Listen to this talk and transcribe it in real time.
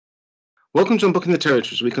Welcome to Unbooking the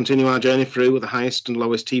Territory as we continue our journey through the highest and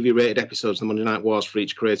lowest TV rated episodes of the Monday Night Wars for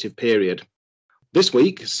each creative period. This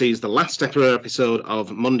week sees the last ever episode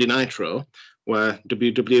of Monday Nitro, where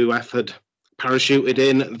WWF had parachuted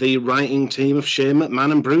in the writing team of Shane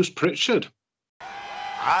McMahon and Bruce Pritchard.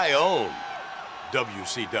 I own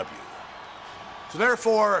WCW. So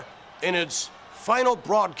therefore, in its final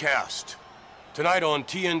broadcast tonight on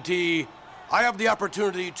TNT, I have the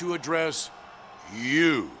opportunity to address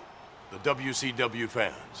you, the WCW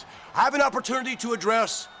fans. I have an opportunity to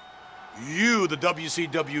address you, the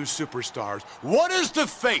WCW superstars. What is the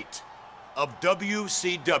fate of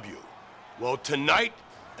WCW? Well, tonight,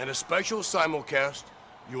 in a special simulcast,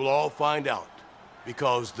 you will all find out.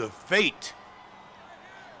 Because the fate,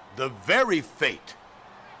 the very fate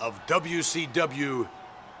of WCW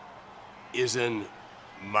is in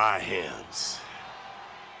my hands.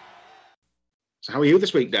 So how are you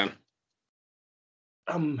this week, Dan?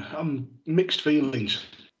 I'm mixed feelings.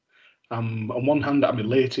 On one hand, I'm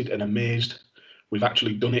elated and amazed. We've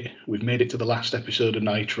actually done it. We've made it to the last episode of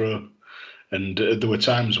Nitro, and there were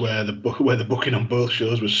times where the booking on both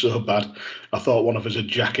shows was so bad, I thought one of us had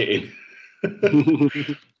jacket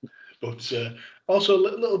in. But also a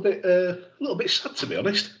little bit sad, to be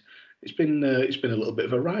honest. It's been a little bit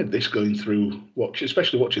of a ride, this, going through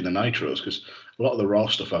especially watching the Nitros, because a lot of the Raw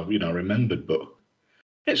stuff I've remembered, but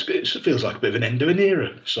it feels like a bit of an end of an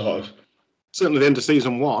era, sort of. Certainly the end of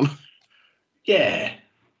season 1. Yeah.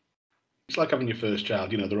 It's like having your first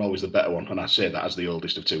child. They're always the better one, and I say that as the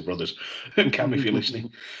oldest of two brothers. And Cam, if you're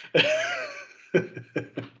listening. But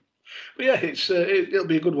yeah, it'll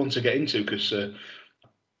be a good one to get into, because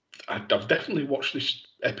I've definitely watched this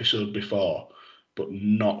episode before, but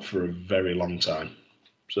not for a very long time.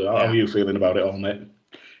 So how are you feeling about it all, mate?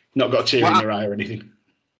 Not got a tear in your eye or anything?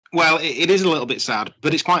 Well, it is a little bit sad,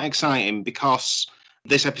 but it's quite exciting because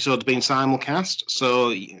this episode's been simulcast.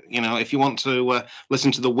 So, if you want to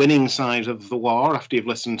listen to the winning side of the war after you've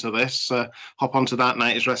listened to this, hop onto That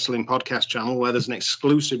Night Is Wrestling podcast channel, where there's an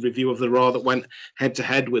exclusive review of the Raw that went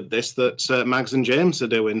head-to-head with this that Mags and James are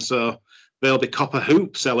doing. So they'll be Copper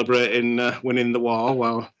Hoop celebrating winning the war.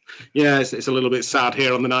 Well, yeah, it's a little bit sad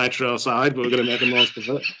here on the Nitro side, but we're going to make the most of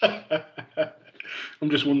it. I'm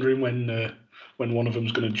just wondering when one of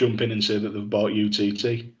them's going to jump in and say that they've bought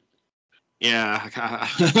UTT. Yeah,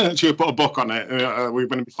 should we put a book on it? We're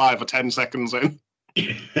going to be 5 or 10 seconds in.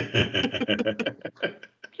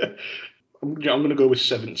 I'm going to go with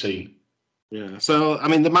 17. Yeah, so,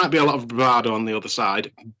 there might be a lot of bravado on the other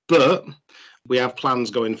side, but we have plans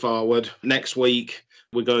going forward. Next week,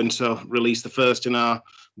 we're going to release the first in our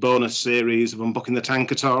bonus series of Unbooking the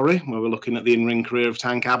Tankatory, where we're looking at the in-ring career of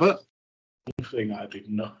Tank Abbott. One thing I did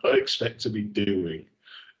not expect to be doing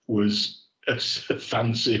was a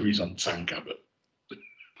fan series on Tank Abbott.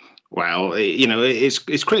 Well,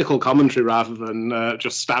 it's critical commentary rather than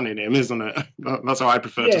just standing him, isn't it? That's how I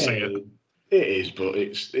prefer to see it. It is, but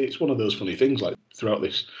it's one of those funny things. Like throughout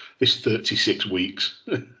this 36 weeks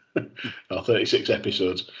or 36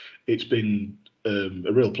 episodes, it's been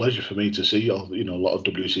a real pleasure for me to see a lot of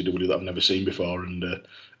WCW that I've never seen before, and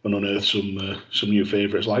unearth some new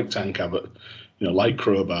favourites like Tank Abbott, like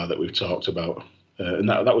Crowbar that we've talked about, and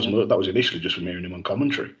that was initially just from hearing him on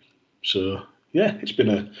commentary. So yeah, it's been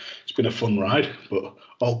a fun ride, but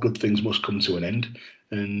all good things must come to an end,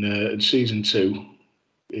 and season 2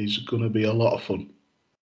 is going to be a lot of fun.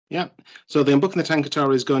 Yeah, so the Unbooking the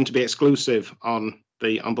Tankatory is going to be exclusive on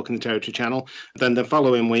the Unbooking the Territory channel. Then the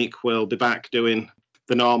following week we'll be back doing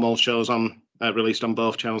the normal shows on released on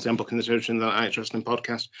both channels, the Unbooking the Territory and the Night Wrestling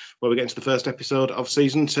podcast, where we get into the first episode of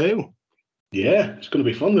season 2. Yeah, it's going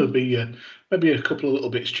to be fun. There'll be maybe a couple of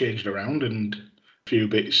little bits changed around and a few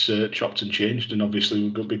bits chopped and changed, and obviously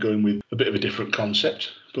we're going to be going with a bit of a different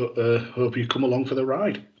concept, but hope you come along for the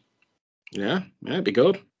ride. Yeah, it'd be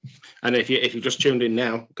good. And if you just tuned in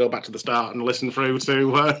now, go back to the start and listen through to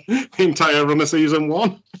the entire run of season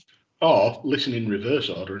 1. Or listen in reverse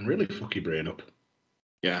order and really fuck your brain up.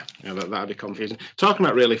 Yeah, that'd be confusing. Talking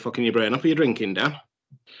about really fucking your brain up, are you drinking, Dan?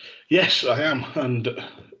 Yes, I am, and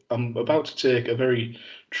I'm about to take a very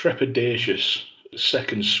trepidatious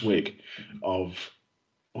second swig of,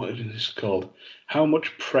 what is this called? How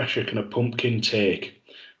Much Pressure Can a Pumpkin Take?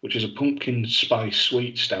 Which is a pumpkin spice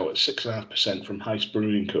sweet stout at 6.5% from Heist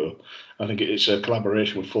Brewing Co. I think it's a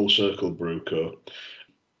collaboration with Full Circle Brew Co.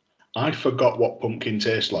 I forgot what pumpkin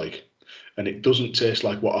tastes like, and it doesn't taste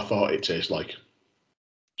like what I thought it tastes like.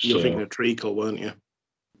 You were thinking of treacle, weren't you?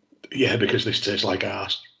 Yeah, because this tastes like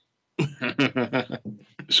arse.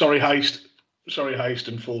 Sorry, Heist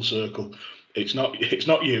and Full Circle. It's not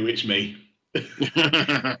you, it's me.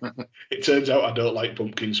 It turns out I don't like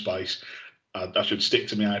pumpkin spice. I should stick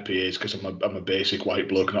to my IPAs because I'm a basic white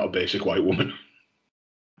bloke, not a basic white woman.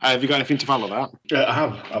 Have you got anything to follow that? I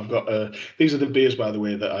have. I've got. These are the beers, by the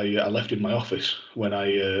way, that I left in my office when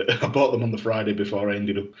I I bought them on the Friday before I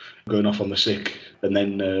ended up going off on the sick, and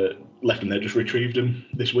then left them there. Just retrieved them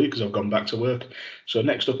this week as I've gone back to work. So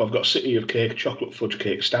next up, I've got City of Cake Chocolate Fudge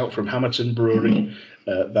Cake Stout from Hamerton Brewery.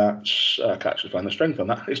 That's I can't actually find the strength on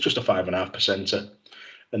that. It's just a 5.5%.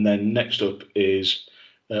 And then next up is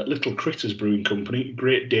Little Critters Brewing Company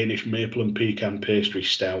Great Danish Maple and Pecan Pastry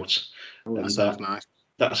Stout. Oh, that sounds nice.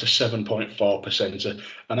 That's a 7.4%,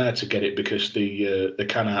 and I had to get it because the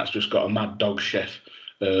can art's just got a mad dog chef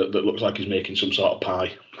that looks like he's making some sort of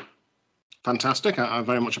pie. Fantastic! I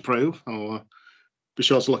very much approve. I'll be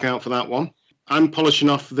sure to look out for that one. I'm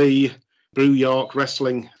polishing off the Brew York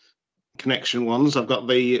Wrestling Connection ones. I've got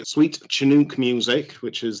the Sweet Chinook Music,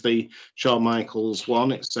 which is the Shawn Michaels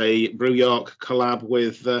one. It's a Brew York collab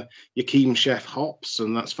with Yakeem Chef hops,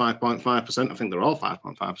 and that's 5.5%. I think they're all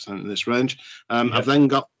 5.5% in this range. I've then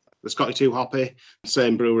got the Scotty 2 Hoppy,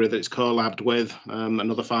 same brewery that it's collabed with,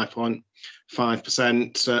 another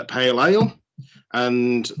 5.5% pale ale.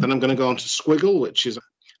 And then I'm going to go on to Squiggle, which is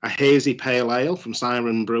a hazy pale ale from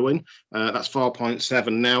Siren Brewing. That's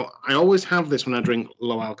 4.7. Now, I always have this when I drink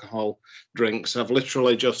low alcohol drinks. I've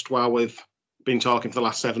literally just, while we've been talking for the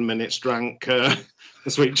last 7 minutes, drank the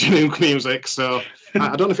Sweet Chinook Music. So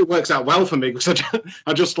I don't know if it works out well for me because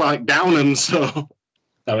I just like down and so.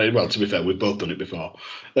 I mean, well, to be fair, we've both done it before.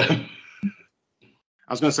 I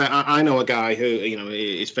was going to say, I know a guy who,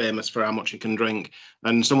 is famous for how much he can drink,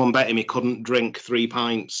 and someone bet him he couldn't drink 3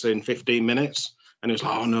 pints in 15 minutes. And he was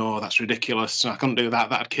like, oh, no, that's ridiculous. I couldn't do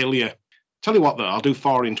that. That'd kill you. Tell you what, though, I'll do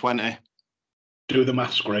 4 in 20. Do the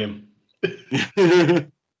maths, Graham.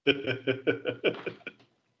 And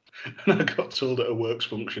I got told at a works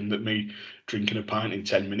function that me drinking a pint in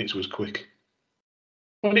 10 minutes was quick.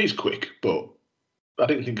 Well, it is quick, but I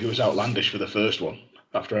didn't think it was outlandish for the first one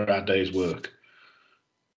after a hard day's work.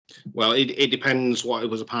 Well, it depends what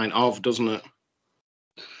it was a pint of, doesn't it?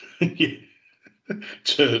 Yeah.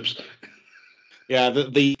 Terps. Yeah,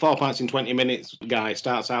 the 4 pints in 20 minutes guy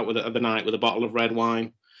starts out with the night with a bottle of red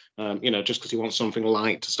wine, just because he wants something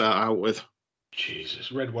light to start out with.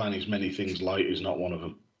 Jesus, red wine is many things. Light is not one of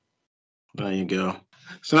them. There you go.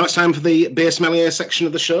 So now it's time for the Beer Sommelier section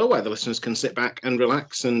of the show, where the listeners can sit back and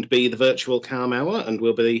relax and be the virtual Carmella, and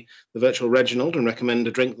we'll be the virtual Reginald and recommend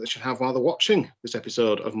a drink they should have while they're watching this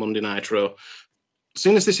episode of Monday Nitro. As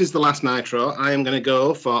soon as this is the last Nitro, I am going to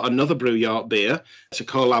go for another Brew York beer. It's a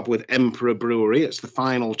collab with Emperor Brewery. It's the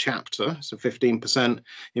final chapter. It's a 15%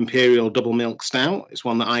 Imperial Double Milk Stout. It's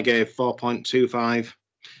one that I gave 4.25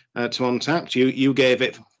 to Untapped. You gave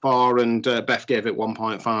it 4 and Beth gave it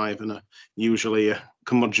 1.5, and usually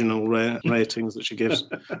curmudgeonal ratings that she gives.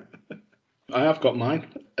 I have got mine,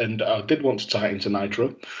 and I did want to tie it into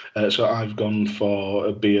Nitro. So I've gone for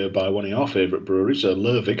a beer by one of your favourite breweries,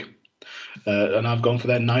 Lervig. And I've gone for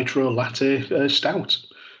their Nitro Latte Stout.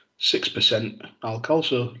 6% alcohol,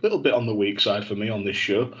 so a little bit on the weak side for me on this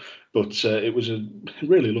show, but it was a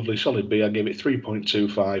really lovely solid beer. I gave it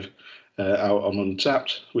 3.25 out on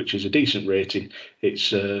Untapped, which is a decent rating.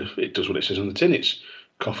 It does what it says on the tin. It's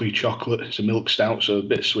coffee, chocolate, it's a milk stout, so a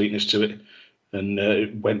bit of sweetness to it, and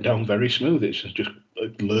it went down very smooth. It's just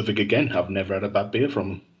Lervig again. I've never had a bad beer from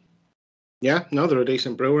them. Yeah, no, they're a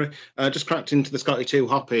decent brewery. Just cracked into the Scotty 2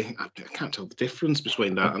 Hoppy. I can't tell the difference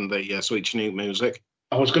between that and the Sweet Chinook Music.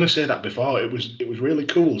 I was going to say that before. It was really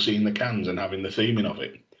cool seeing the cans and having the theming of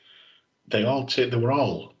it. They were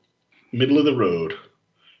all middle of the road,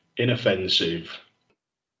 inoffensive.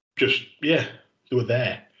 Just, yeah, they were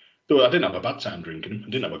there. I didn't have a bad time drinking them. I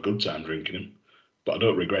didn't have a good time drinking them, but I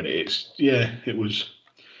don't regret it.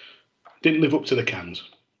 Didn't live up to the cans.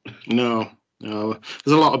 No, there's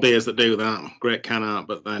a lot of beers that do that. Great can art,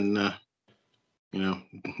 but then,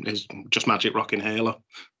 it's just Magic Rock Inhaler.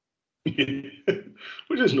 Which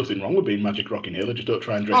there's nothing wrong with being Magic Rock Inhaler. Just don't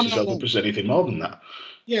try and dress yourself up as anything more than that.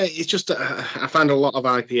 Yeah, it's just I find a lot of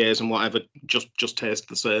IPAs and whatever just taste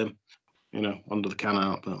the same, under the can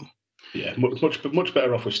art. But yeah, much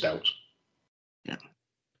better off with stouts. Yeah.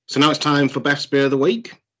 So now it's time for Best Beer of the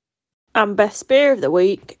Week. And Best Beer of the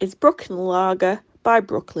Week is Brooklyn Lager by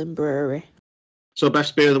Brooklyn Brewery. So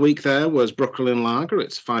Best Beer of the Week there was Brooklyn Lager.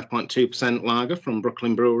 It's 5.2% lager from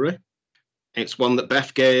Brooklyn Brewery. It's one that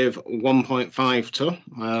Beth gave 1.5 to.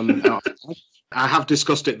 I have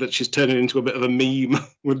discussed it that she's turning into a bit of a meme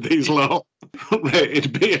with these low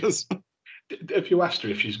rated beers. Have you asked her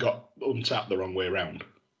if she's got Untapped the wrong way around?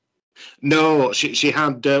 No, she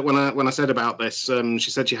had when I said about this,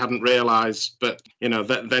 she said she hadn't realised, but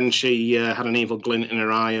then she had an evil glint in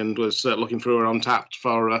her eye and was looking through her Untapped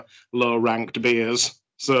for low-ranked beers.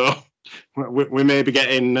 So we may be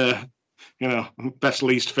getting best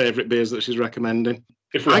least favourite beers that she's recommending.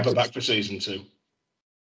 If we have her back for season 2.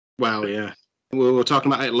 Well, yeah. We were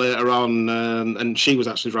talking about it later on, and she was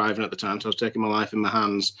actually driving at the time, so I was taking my life in my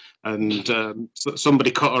hands. And somebody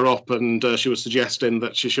cut her up, and she was suggesting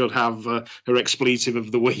that she should have her expletive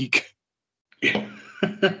of the week. Yeah.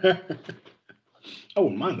 I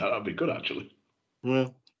wouldn't mind that. That'd be good, actually.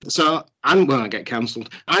 Well, so I'm going to get cancelled.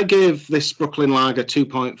 I gave this Brooklyn Lager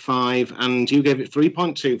 2.5, and you gave it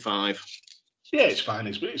 3.25. Yeah, it's fine.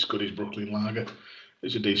 It's good as Brooklyn Lager.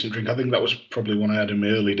 It's a decent drink. I think that was probably one I had in my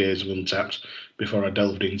early days of Untapped before I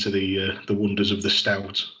delved into the wonders of the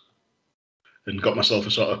stout and got myself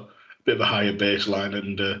a bit of a higher baseline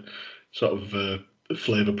and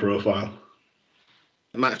flavour profile.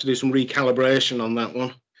 I might have to do some recalibration on that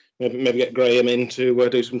one. Maybe get Graham in to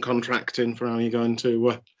do some contracting for how you're going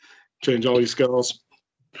to change all your scores.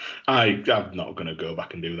 I'm not going to go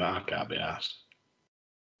back and do that. I can't be asked.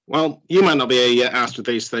 Well, you might not be asked with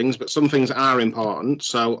these things, but some things are important.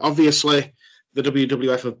 So obviously, the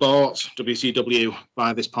WWF have bought WCW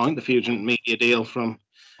by this point. The Fusion Media deal from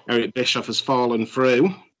Eric Bischoff has fallen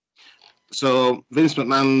through. So Vince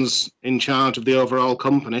McMahon's in charge of the overall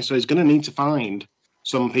company, so he's going to need to find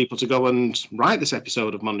some people to go and write this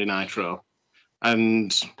episode of Monday Nitro.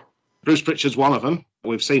 And Bruce Pritchard's one of them.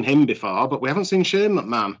 We've seen him before, but we haven't seen Shane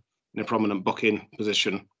McMahon in a prominent booking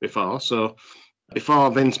position before. So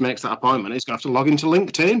before Vince makes that appointment, he's going to have to log into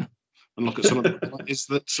LinkedIn and look at some of the qualities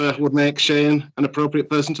that would make Shane an appropriate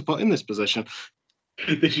person to put in this position.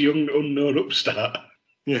 This young, unknown upstart.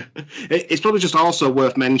 Yeah. It's probably just also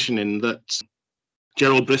worth mentioning that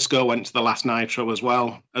Gerald Briscoe went to the last Nitro as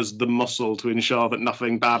well as the muscle to ensure that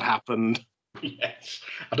nothing bad happened. Yes.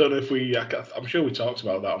 I don't know if I'm sure we talked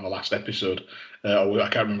about that on the last episode. I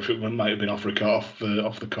can't remember if it might have been off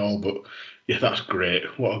the call, but yeah, that's great.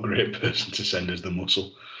 What a great person to send as the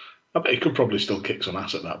muscle. I bet he could probably still kick some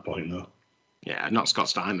ass at that point, though. Yeah, not Scott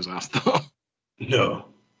Steiner's ass, though. No.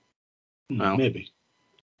 Well, maybe.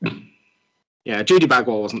 Yeah, Judy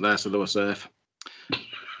Bagwell wasn't there, so they were safe.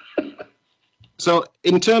 So,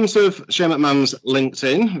 in terms of Shane McMahon's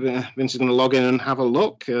LinkedIn, Vince is going to log in and have a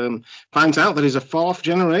look. Finds out that he's a fourth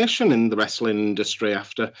generation in the wrestling industry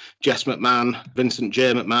after Jess McMahon, Vincent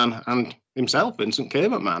J. McMahon, and himself, Vincent K.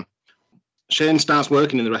 McMahon. Shane starts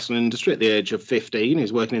working in the wrestling industry at the age of 15.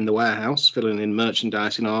 He's working in the warehouse, filling in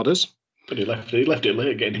merchandising orders. But he left it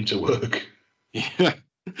late getting him to work. Yeah,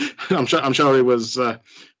 I'm sure he was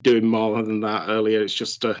doing more than that earlier. It's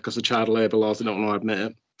just because of child labour laws, they don't want to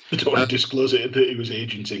admit it. They don't want to disclose it that he was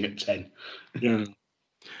agenting at 10. Yeah.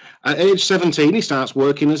 At age 17, he starts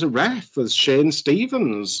working as a ref as Shane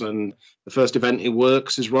Stevens, and the first event he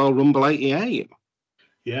works is Royal Rumble 88.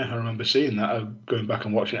 Yeah, I remember seeing that. Going back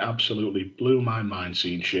and watching it, absolutely blew my mind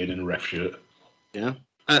seeing Shane in a ref shirt. Yeah.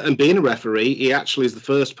 And being a referee, he actually is the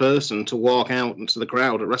first person to walk out into the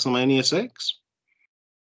crowd at WrestleMania 6.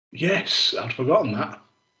 Yes, I'd forgotten that.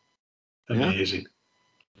 Amazing. Yeah.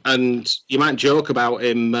 And you might joke about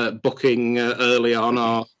him booking early on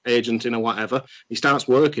or agenting or whatever. He starts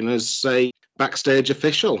working as a backstage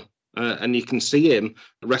official. And you can see him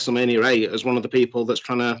at WrestleMania 8 as one of the people that's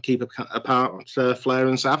trying to keep apart Flair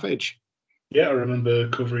and Savage. Yeah, I remember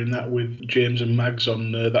covering that with James and Mags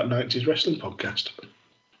on that 90s wrestling podcast.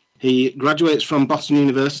 He graduates from Boston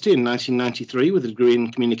University in 1993 with a degree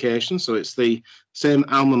in communications, so it's the same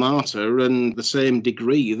alma mater and the same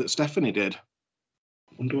degree that Stephanie did.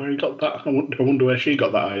 I wonder where he got that. I wonder where she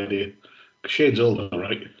got that idea. Shane's older,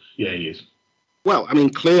 right? Yeah, he is. Well, I mean,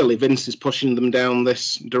 clearly Vince is pushing them down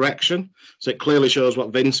this direction, so it clearly shows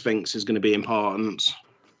what Vince thinks is going to be important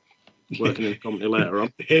working in the company later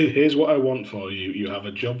on. Here's what I want for you. You have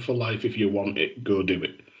a job for life. If you want it, go do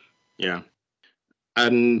it. Yeah.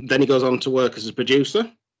 And then he goes on to work as a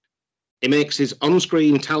producer. He makes his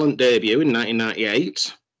on-screen talent debut in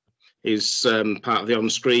 1998. He's part of the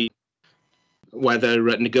on-screen where they're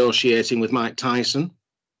negotiating with Mike Tyson.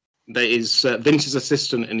 That is Vince's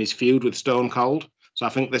assistant in his feud with Stone Cold. So I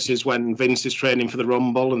think this is when Vince is training for the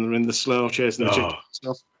Rumble and they're in the slow chasing the chicken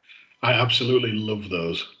stuff. I absolutely love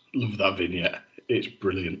those. Love that vignette. It's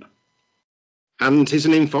brilliant. And he's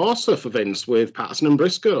an enforcer for Vince with Patterson and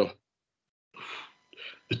Briscoe.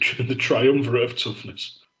 The triumvirate of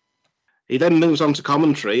toughness. He then moves on to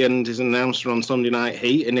commentary and is an announcer on Sunday Night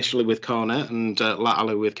Heat, initially with Cornette and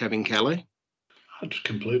latterly with Kevin Kelly. I'd just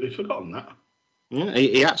completely forgotten that. Yeah,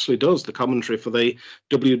 he actually does the commentary for the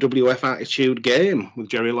WWF Attitude game with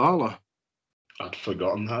Jerry Lawler. I'd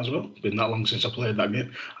forgotten that as well. It's been that long since I played that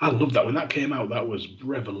game. I loved that. When that came out, that was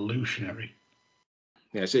revolutionary.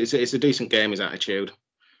 Yeah, it's a decent game, his Attitude.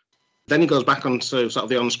 Then he goes back onto sort of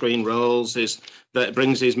the on-screen roles, that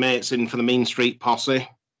brings his mates in for the Mean Street Posse.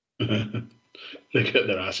 They get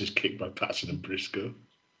their asses kicked by Patson and Briscoe.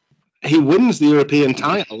 He wins the European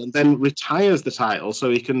title and then retires the title so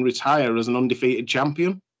he can retire as an undefeated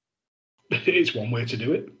champion. It's one way to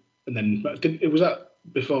do it. And then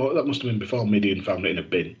that must have been before Mideon found it in a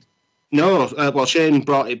bin. No, well, Shane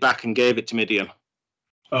brought it back and gave it to Mideon.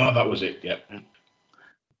 Oh, that was it, yeah.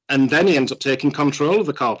 And then he ends up taking control of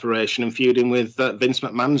the corporation and feuding with Vince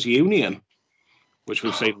McMahon's Union, which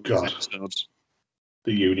we've seen in these episodes.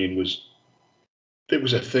 The Union was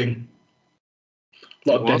a thing. A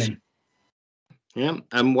lot of denning. Yeah,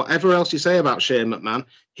 and whatever else you say about Shane McMahon,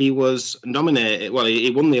 he was nominated, well,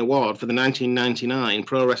 he won the award for the 1999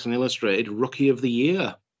 Pro Wrestling Illustrated Rookie of the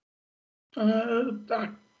Year.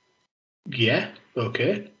 Yeah,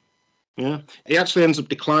 okay. Yeah, he actually ends up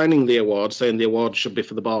declining the award, saying the award should be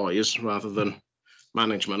for the boys rather than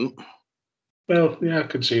management. Well, yeah, I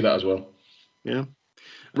can see that as well. Yeah.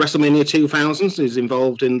 WrestleMania 2000 is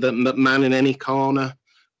involved in the McMahon in Any Corner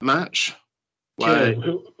match. Yeah,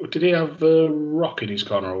 did he have Rock in his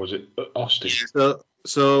corner, or was it Austin?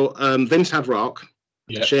 So Vince had Rock,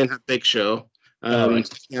 yeah. Shane had Big Show,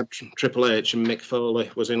 he had Triple H, and Mick Foley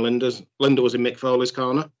was in Linda was in Mick Foley's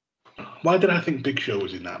corner. Why did I think Big Show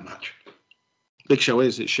was in that match? Big Show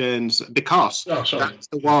it's Shane's, because that's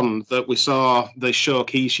the one that we saw the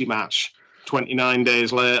Shokishi match 29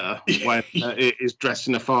 days later when he's dressed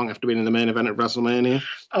in a thong after being in the main event of WrestleMania.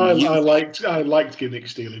 I liked Gimmick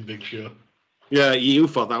stealing Big Show. Yeah, you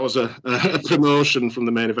thought that was a promotion from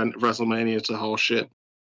the main event of WrestleMania to horseshit.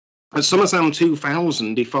 At SummerSlam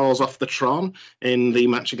 2000, he falls off the Tron in the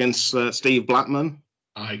match against Steve Blackman.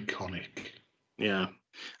 Iconic. Yeah,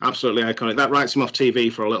 absolutely iconic. That writes him off TV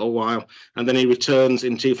for a little while. And then he returns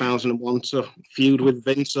in 2001 to feud with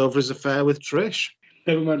Vince over his affair with Trish.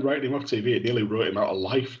 Never mind writing him off TV, it nearly wrote him out of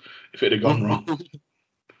life if it had gone wrong.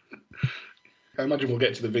 I imagine we'll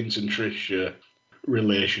get to the Vince and Trish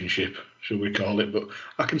relationship, shall we call it, but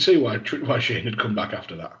I can see why Shane had come back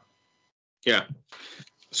after that. Yeah.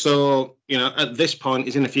 So, at this point,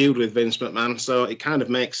 he's in a feud with Vince McMahon, so it kind of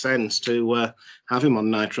makes sense to have him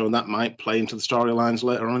on Nitro, and that might play into the storylines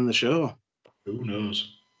later on in the show. Who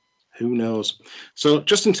knows? Who knows? So,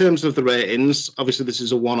 just in terms of the ratings, obviously this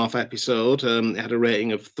is a one-off episode. It had a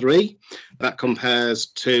rating of 3. That compares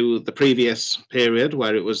to the previous period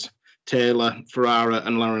where it was Taylor, Ferrara,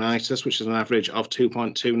 and Laurinaitis, which is an average of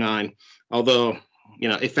 2.29. Although,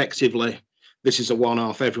 effectively, this is a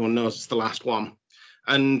one-off. Everyone knows it's the last one.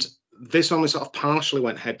 And this only sort of partially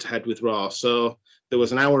went head-to-head with Raw. So there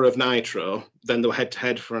was an hour of Nitro, then they were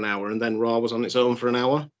head-to-head for an hour, and then Raw was on its own for an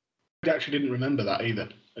hour. I actually didn't remember that either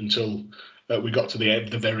until we got to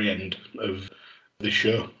the very end of the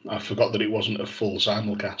show. I forgot that it wasn't a full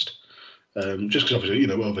simulcast. Just because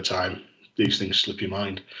obviously, over time, these things slip your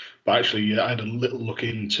mind. But actually, I had a little look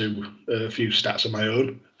into a few stats of my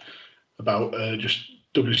own about just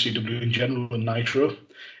WCW in general and Nitro.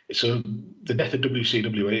 So the death of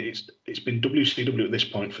WCW, it's been WCW at this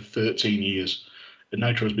point for 13 years. And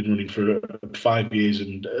Nitro has been running for about 5 years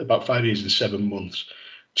and 7 months.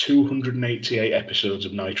 288 episodes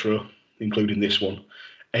of Nitro, including this one.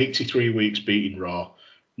 83 weeks beating Raw.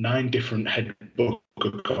 9 different head booker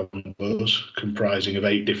combos comprising of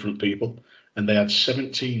 8 different people. And they had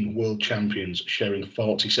 17 world champions sharing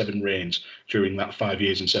 47 reigns during that 5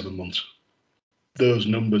 years and 7 months. Those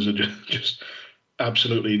numbers are just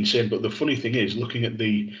absolutely insane. But the funny thing is, looking at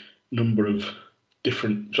the number of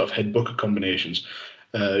different sort of head booker combinations,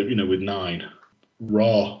 with 9,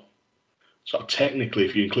 Raw, sort of technically,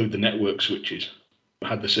 if you include the network switches,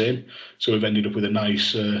 had the same. So we've ended up with a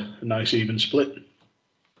nice even split.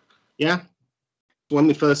 Yeah. When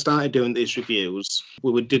we first started doing these reviews,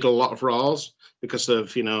 we did a lot of Raws because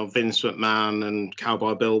of, Vince McMahon and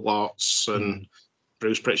Cowboy Bill Watts and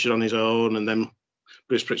Bruce Pritchard on his own, and then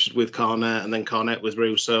Bruce Pritchard with Cornette, and then Cornette with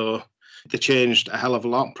Russo. They changed a hell of a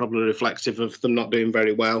lot, probably reflective of them not doing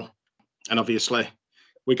very well. And obviously,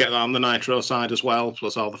 we get that on the Nitro side as well,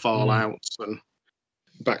 plus all the fallouts and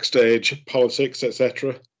backstage politics,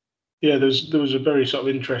 etc. Yeah, there was a very sort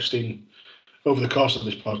of interesting, over the course of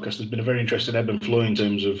this podcast, there's been a very interesting ebb and flow in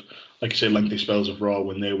terms of, like I say, lengthy spells of Raw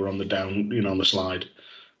when they were on the down, on the slide,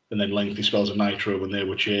 and then lengthy spells of Nitro when they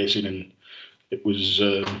were chasing, and it was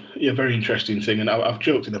a very interesting thing. And I've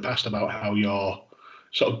joked in the past about how your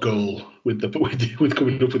sort of goal with with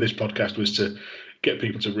coming up with this podcast was to get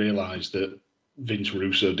people to realise that Vince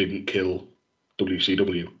Russo didn't kill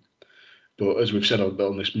WCW. But as we've said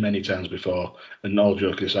on this many times before, and all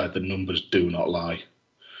joking aside, the numbers do not lie.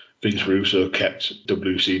 Vince Russo kept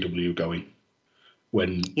WCW going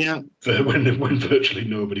when virtually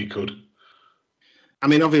nobody could. I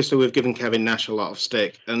mean, obviously, we've given Kevin Nash a lot of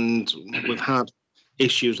stick, and we've had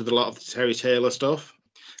issues with a lot of the Terry Taylor stuff.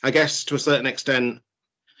 I guess to a certain extent,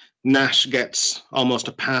 Nash gets almost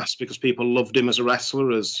a pass because people loved him as a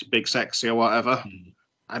wrestler, as Big Sexy or whatever.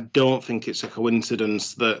 I don't think it's a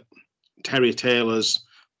coincidence that Terry Taylor's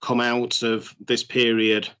come out of this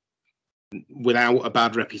period without a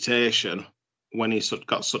bad reputation when he's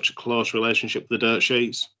got such a close relationship with the Dirt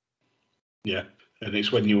Sheets. Yeah, and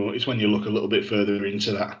it's when you look a little bit further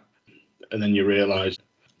into that, and then you realise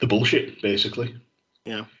the bullshit, basically.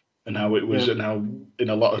 Yeah. And how it was, and how in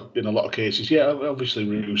a lot of cases, yeah, obviously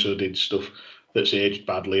Russo did stuff that's aged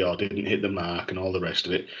badly or didn't hit the mark and all the rest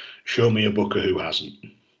of it. Show me a booker who hasn't,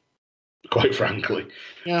 quite frankly.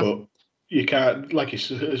 Yeah. But you can't,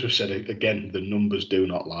 as we said again, the numbers do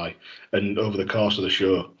not lie. And over the course of the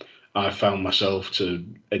show, I found myself to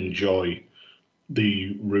enjoy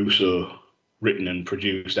the Russo written and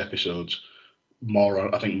produced episodes more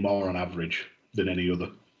on average than any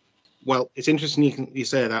other. Well, it's interesting you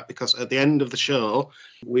say that, because at the end of the show,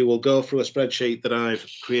 we will go through a spreadsheet that I've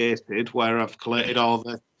created where I've collated all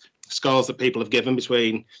the scores that people have given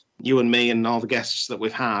between you and me and all the guests that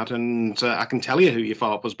we've had, and I can tell you who you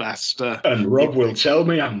thought was best. And Rob will tell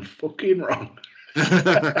me I'm fucking wrong.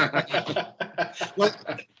 Well,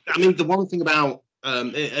 I mean, the one thing about,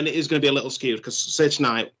 and it is going to be a little skewed, because say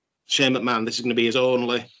tonight, Shane McMahon, this is going to be his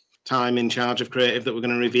only time in charge of creative that we're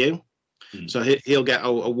going to review. So he'll get a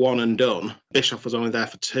one and done. Bischoff was only there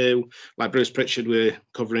for 2. Like Bruce Pritchard we're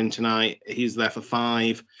covering tonight, he's there for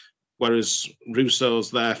 5, whereas Russo's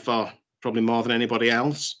there for probably more than anybody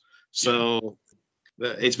else. So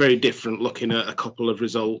it's very different looking at a couple of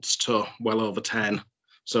results to well over 10.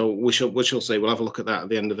 So we shall see. We'll have a look at that at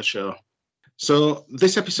the end of the show. So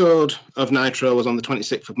this episode of Nitro was on the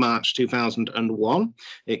 26th of March 2001.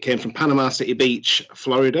 It came from Panama City Beach,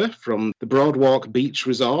 Florida, from the Broadwalk Beach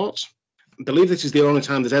Resort. I believe this is the only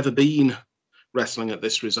time there's ever been wrestling at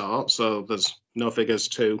this resort, so there's no figures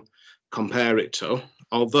to compare it to.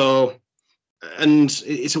 Although, and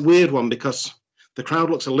it's a weird one because the crowd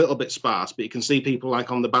looks a little bit sparse, but you can see people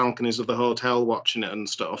like on the balconies of the hotel watching it and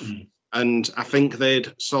stuff. And I think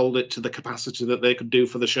they'd sold it to the capacity that they could do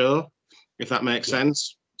for the show, if that makes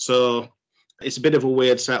sense. So it's a bit of a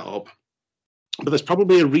weird setup. But there's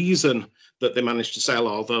probably a reason that they managed to sell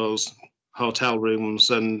all those hotel rooms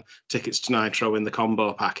and tickets to Nitro in the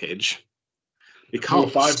combo package. Because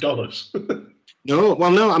 $5. No.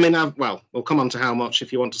 I mean, we'll come on to how much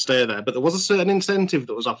if you want to stay there. But there was a certain incentive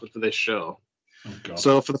that was offered for this show. Oh, God.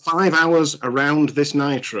 So for the 5 hours around this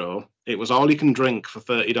Nitro, it was all you can drink for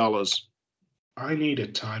 $30. I need a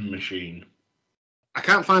time machine. I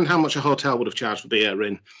can't find how much a hotel would have charged for beer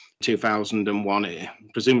in 2001.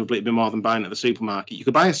 Presumably it'd be more than buying at the supermarket. You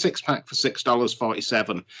could buy a 6-pack for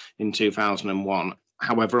 $6.47 in 2001.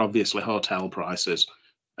 However, obviously hotel prices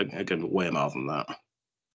are going to be way more than that.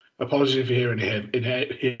 Apologies if you hear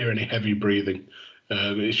any heavy breathing.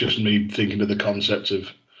 It's just me thinking of the concept of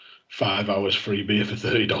 5 hours free beer for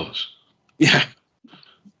 $30. Yeah.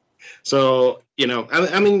 So,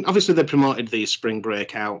 I mean, obviously they promoted these spring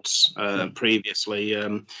breakouts previously,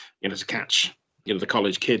 to catch, the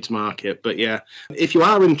college kids market. But yeah, if you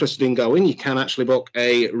are interested in going, you can actually book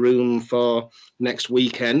a room for next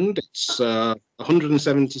weekend. It's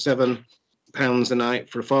 £177 a night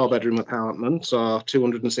for a 4-bedroom apartment, or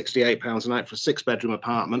 £268 a night for a 6-bedroom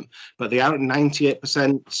apartment. But they are at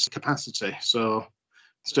 98% capacity. So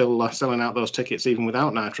still selling out those tickets even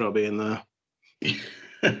without Nitro being there.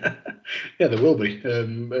 Yeah, there will be,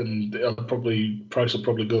 and price will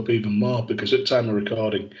probably go up even more because at time of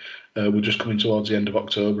recording, we're just coming towards the end of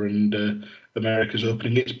October, and America's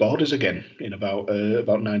opening its borders again in about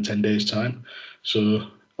 9-10 days time. So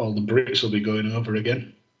all the Brits will be going over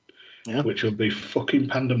again, which will be fucking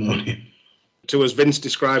pandemonium. To as Vince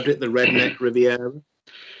described it, the redneck Riviera.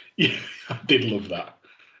 Yeah, I did love that.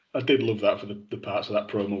 I did love that for the parts of that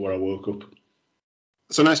promo where I woke up.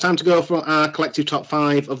 So now it's time to go for our collective top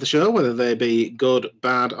 5 of the show, whether they be good,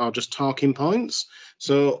 bad, or just talking points.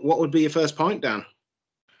 So what would be your first point, Dan?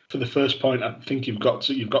 For the first point, I think you've got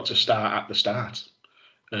to start at the start.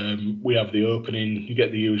 We have the opening. You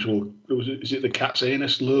get the usual. Is it the Cat's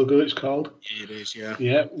Anus logo? It's called. It is, yeah.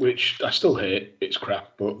 Yeah, which I still hate. It's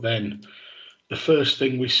crap. But then the first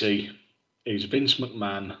thing we see is Vince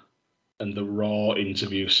McMahon and the Raw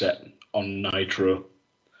interview set on Nitro,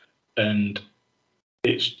 and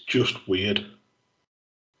it's just weird.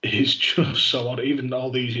 It's just so odd. Even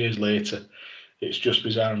all these years later, it's just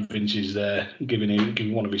bizarre. And Vince is there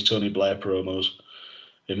giving one of his Tony Blair promos.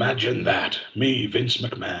 Imagine that, me, Vince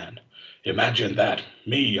McMahon. Imagine that,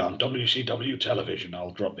 me on WCW television.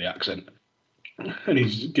 I'll drop the accent. And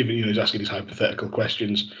he's asking his hypothetical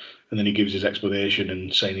questions, and then he gives his explanation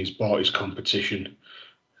and saying he's bought his competition.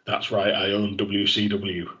 That's right, I own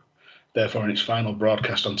WCW. Therefore, in its final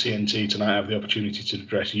broadcast on TNT tonight, I have the opportunity to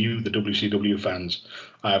address you, the WCW fans.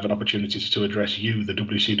 I have an opportunity to address you, the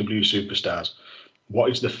WCW superstars.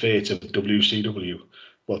 What is the fate of WCW?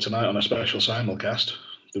 Well, tonight on a special simulcast,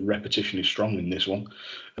 the repetition is strong in this one.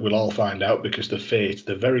 We'll all find out, because the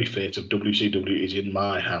very fate of WCW is in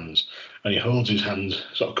my hands. And he holds his hands,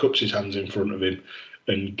 sort of cups his hands in front of him,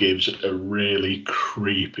 and gives a really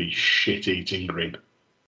creepy, shit-eating grin.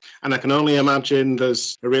 And I can only imagine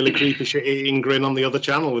there's a really creepy, shit-eating grin on the other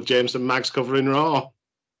channel with James and Mags covering Raw.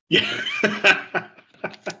 Yeah.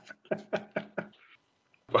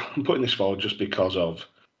 I'm putting this forward just because of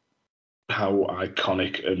how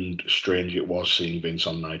iconic and strange it was seeing Vince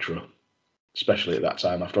on Nitro, especially at that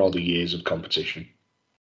time after all the years of competition.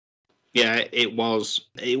 Yeah, it was.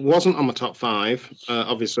 It wasn't on my top 5.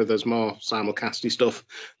 Obviously, there's more simulcasty stuff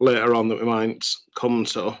later on that we might come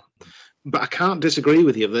to. But I can't disagree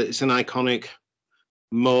with you that it's an iconic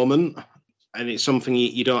moment, and it's something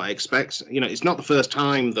you don't expect. You know, it's not the first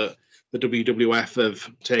time that the WWF have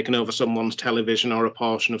taken over someone's television or a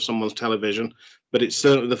portion of someone's television, but it's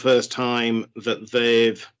certainly the first time that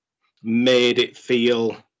they've made it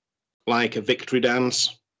feel like a victory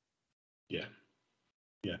dance. Yeah.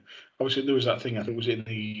 Yeah. Obviously, there was that thing, I think it was in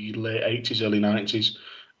the late 80s, early 90s,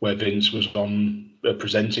 where Vince was on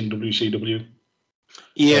presenting WCW.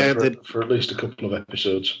 Yeah, for at least a couple of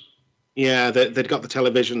episodes. Yeah, they'd got the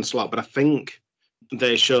television slot, but I think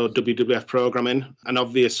they showed WWF programming. And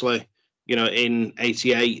obviously, you know, in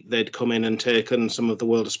 '88, they'd come in and taken some of the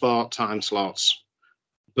World of Sport time slots.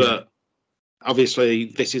 But obviously,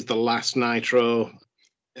 this is the last Nitro.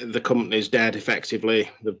 The company's dead, effectively.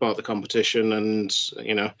 They've bought the competition, and,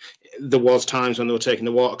 you know, there was times when they were taking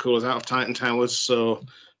the water coolers out of Titan Towers, so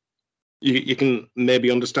you can maybe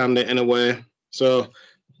understand it in a way. So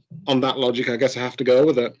on that logic, I guess I have to go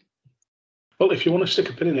with it. Well, if you want to stick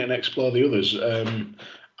a pin in it and explore the others,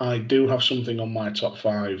 I do have something on my top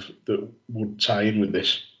 5 that would tie in with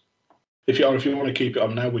this. If you want to keep it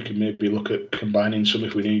on now, we can maybe look at combining some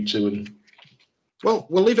if we need to. And well,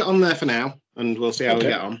 we'll leave it on there for now, and we'll see how we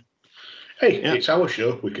get on. Hey, It's our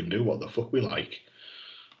show. We can do what the fuck we like.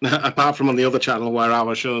 Apart from on the other channel where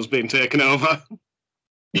our show's been taken over.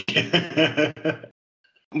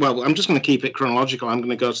 Well, I'm just going to keep it chronological. I'm going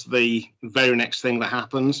to go to the very next thing that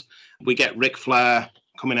happens. We get Ric Flair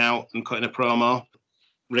coming out and cutting a promo.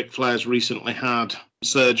 Ric Flair's recently had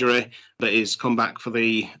surgery, but he's come back for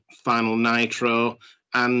the final Nitro.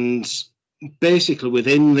 And basically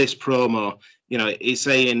within this promo, you know, he's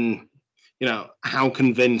saying, you know, how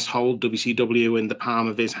can Vince hold WCW in the palm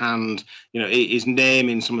of his hand? You know, he's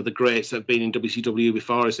naming some of the greats that have been in WCW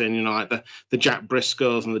before. He's saying, you know, like the Jack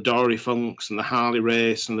Briscoes and the Dory Funks and the Harley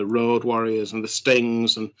Race and the Road Warriors and the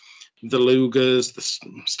Stings and the Lugers, the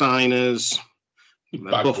Steiners,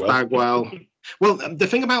 Buff Bagwell. Well, the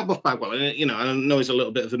thing about Buff Bagwell, you know, I know he's a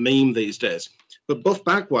little bit of a meme these days, but Buff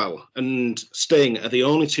Bagwell and Sting are the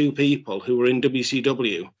only two people who were in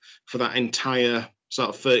WCW for that entire sort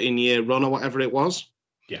of 13-year run or whatever it was.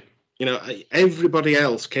 Yeah. You know, everybody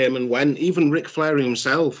else came and went. Even Ric Flair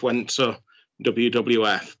himself went to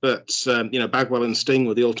WWF. But, you know, Bagwell and Sting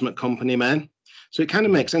were the ultimate company men. So it kind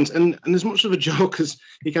of makes sense. And as much of a joke as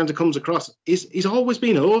he kind of comes across, he's always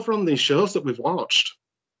been over on these shows that we've watched.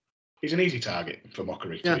 He's an easy target for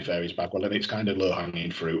mockery, to be fair, he's Bagwell, and it's kind of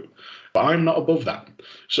low-hanging fruit. But I'm not above that.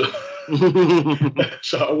 So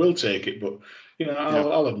so I will take it, but... You know,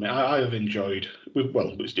 I'll admit, I have enjoyed,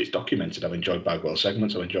 well, it's documented, I've enjoyed Bagwell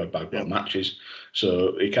segments, I've enjoyed Bagwell matches,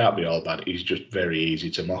 so he can't be all bad. He's just very easy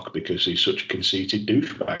to mock because he's such a conceited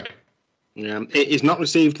douchebag. Yeah, he's not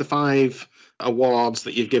received the 5 awards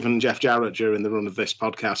that you've given Jeff Jarrett during the run of this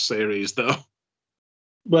podcast series, though.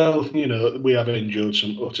 Well, you know, we have enjoyed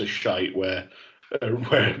some utter shite where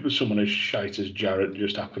someone as shite as Jarrett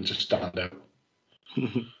just happened to stand out.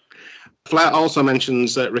 Flair also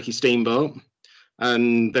mentions Ricky Steamboat.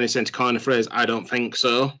 And then he's saying to coin a phrase, I don't think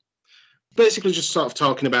so. Basically just sort of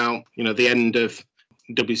talking about, you know, the end of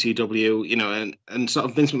WCW, you know, and sort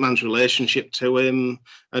of Vince McMahon's relationship to him,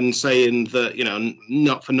 and saying that, you know,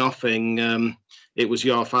 not for nothing, it was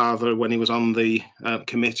your father when he was on the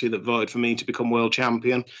committee that voted for me to become world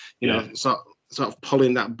champion. You know, sort of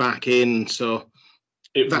pulling that back in. So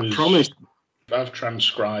promise. I've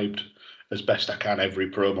transcribed as best I can every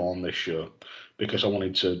promo on this show because I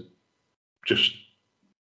wanted to just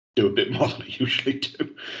do a bit more than I usually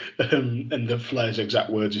do. And the Flair's exact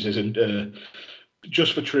words, he says, and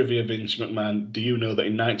just for trivia, Vince McMahon, do you know that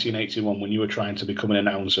in 1981, when you were trying to become an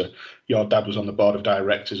announcer, your dad was on the board of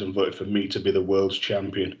directors and voted for me to be the world's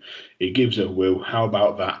champion? He gives a woo. How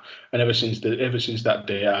about that? And ever since that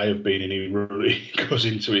day, I have been in. He goes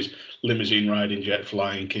into his limousine riding, jet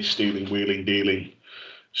flying, kiss stealing, wheeling dealing,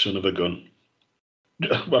 son of a gun.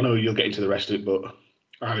 I know you'll get into the rest of it, but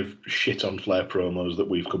I've shit on Flair promos that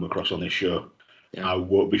we've come across on this show. Yeah. I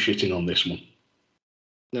won't be shitting on this one.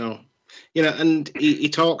 No. You know, and he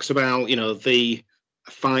talks about, you know, the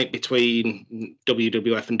fight between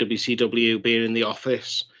WWF and WCW being in the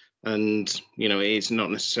office. And, you know, it's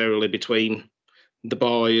not necessarily between the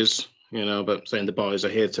boys, you know, but saying the boys are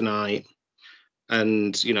here tonight.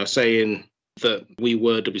 And, you know, saying that we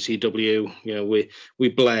were WCW, you know, we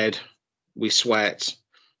bled, we sweat,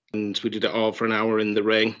 and we did it all for an hour in the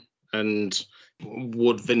ring. And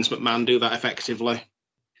would Vince McMahon do that effectively?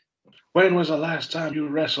 When was the last time you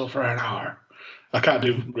wrestled for an hour? I can't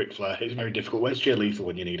do Ric Flair. It's very difficult. Where's Jay Lethal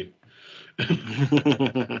when you need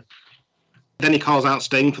him? Then he calls out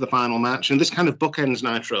Sting for the final match. And this kind of bookends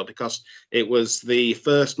Nitro because it was the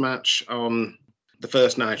first match on the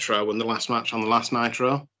first Nitro and the last match on the last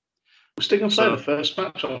Nitro. Sting and Flair, the first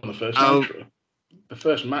match on the first Nitro. The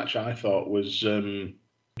first match I thought was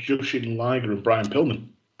Jushin Liger and Brian Pillman.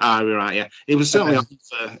 Ah, you're right, yeah. It was certainly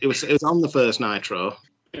it was on the first Nitro.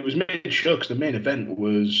 It was mid-show because the main event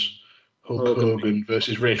was Hulk Hogan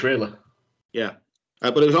versus Ray Traylor. Yeah,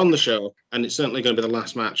 but it was on the show, and it's certainly going to be the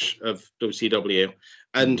last match of WCW.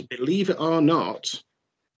 And believe it or not,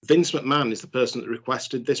 Vince McMahon is the person that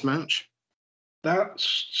requested this match.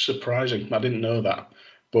 That's surprising. I didn't know that.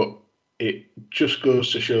 But it just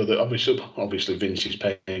goes to show that obviously Vince is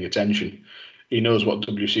paying attention. He knows what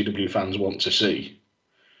WCW fans want to see.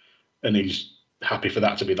 And he's happy for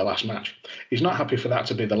that to be the last match. He's not happy for that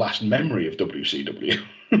to be the last memory of WCW.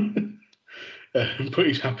 But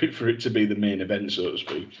he's happy for it to be the main event, so to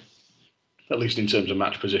speak. At least in terms of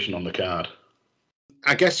match position on the card.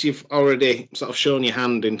 I guess you've already sort of shown your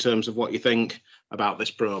hand in terms of what you think about this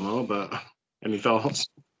promo, but any thoughts?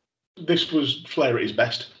 This was Flair at his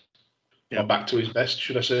best. Or back to his best,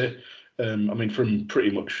 should I say. I mean, from pretty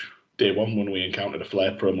much day one when we encountered a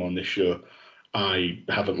Flair promo on this show, I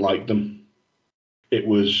haven't liked them. It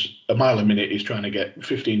was a mile a minute. He's trying to get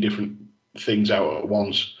 15 different things out at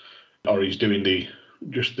once, or he's doing the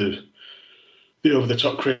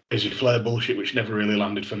over-the-top crazy Flair bullshit, which never really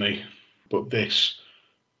landed for me. But this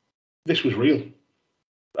was real,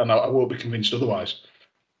 and I won't be convinced otherwise.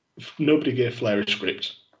 Nobody gave Flair a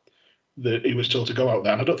script. That he was told to go out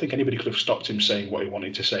there, and I don't think anybody could have stopped him saying what he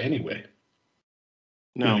wanted to say anyway.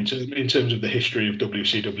 No, in terms of the history of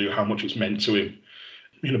WCW, how much it's meant to him,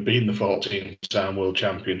 you know, being the 14-time world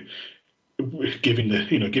champion,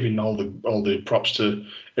 giving all the props to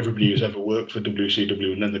everybody who's ever worked for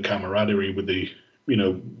WCW, and then the camaraderie with the, you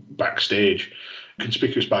know, backstage,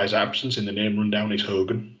 conspicuous by his absence in the name rundown is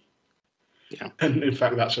Hogan. Yeah. And in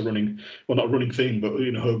fact, that's not a running theme, but,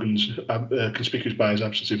 you know, Hogan's conspicuous by his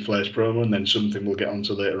absence in Flair's promo, and then something we'll get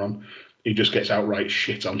onto later on. He just gets outright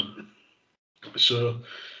shit on. So,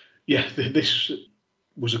 yeah, this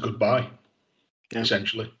was a goodbye,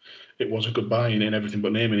 essentially. It was a goodbye in everything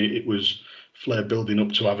but naming it. It was Flair building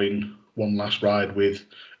up to having one last ride with,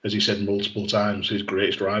 as he said multiple times, his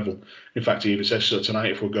greatest rival. In fact, he even says, so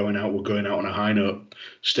tonight, if we're going out on a high note.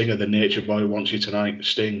 Stinger, the nature boy, wants you tonight.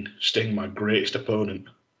 Sting, my greatest opponent.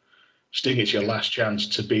 Sting, it's your last chance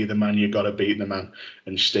to be the man. You got to beat the man.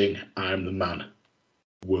 And Sting, I'm the man.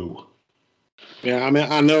 Woo. Yeah, I mean,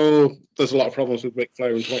 I know there's a lot of problems with Ric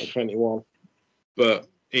Flair in 2021, but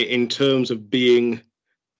in terms of being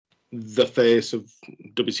the face of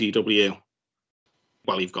WCW,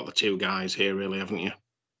 well, you've got the two guys here, really, haven't you?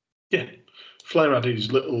 Yeah. Flair had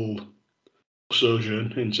his little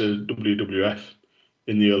sojourn into WWF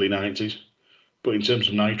in the early 90s, but in terms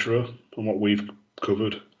of Nitro and what we've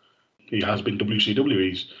covered, he has been WCW.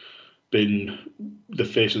 He's been the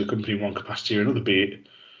face of the company in one capacity or another, be it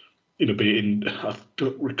in, I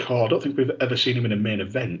don't think we've ever seen him in a main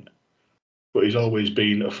event, but he's always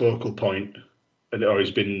been a focal point, or he's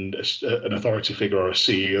been an authority figure or a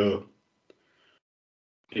CEO.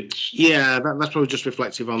 That's probably just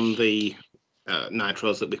reflective on the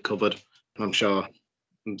Nitros that we've covered. I'm sure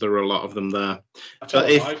there are a lot of them there.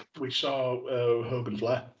 We saw Hogan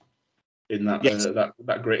Flair in that Yes.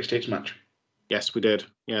 that Greatest Hits match. Yes, we did.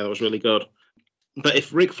 Yeah, that was really good. But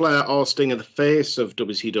if Ric Flair or Sting are the face of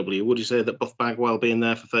WCW, would you say that Buff Bagwell being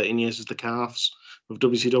there for 13 years is the calves of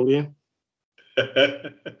WCW?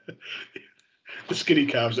 The skinny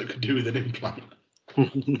calves that could do with an implant.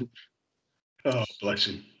 Oh, bless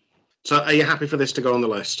him. So are you happy for this to go on the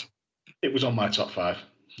list? It was on my top 5.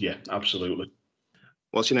 Yeah, absolutely.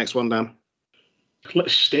 What's your next one, Dan?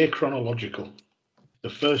 Let's stay chronological. The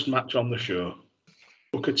first match on the show,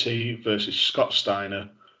 Booker T versus Scott Steiner,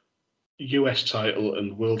 US title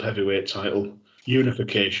and World Heavyweight title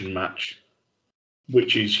unification match,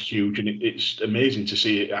 which is huge, and it's amazing to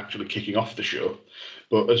see it actually kicking off the show.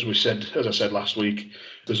 But as I said last week,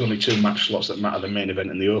 there's only 2 match slots that matter: the main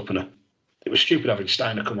event and the opener. It was stupid having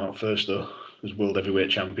Steiner come out first, though, as World Heavyweight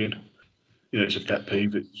Champion. You know, it's a pet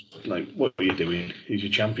peeve. It's like, what are you doing? He's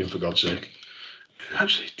your champion, for God's sake.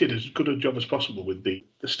 Actually, did as good a job as possible with the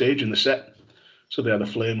stage and the set. So they had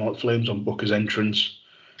flames on Booker's entrance,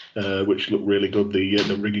 which looked really good.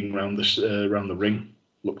 The rigging around the ring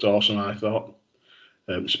looked awesome, I thought,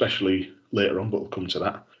 especially later on, but we'll come to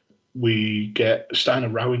that. We get Steiner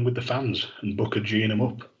rowing with the fans and Booker geeing him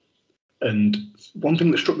up. And one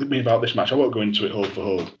thing that struck me about this match, I won't go into it hole for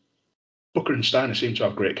hole, Booker and Steiner seem to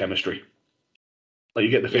have great chemistry. Like,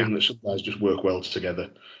 you get the feeling that some guys just work well together.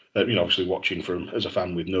 Obviously watching from as a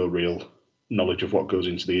fan with no real knowledge of what goes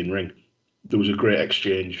into the in-ring. There was a great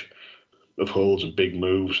exchange of holds and big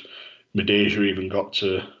moves. Medeja even got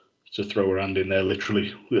to throw her hand in there,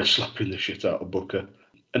 literally slapping the shit out of Booker.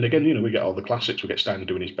 And again, we get all the classics. We get Steiner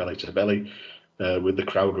doing his belly to belly with the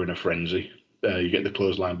crowd in a frenzy. You get the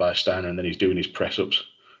clothesline by Steiner, and then he's doing his press-ups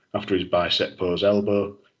after his bicep pose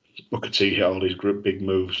elbow. Booker T hit all these big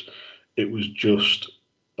moves. It was just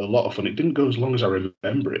a lot of fun. It didn't go as long as I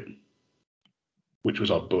remember it, which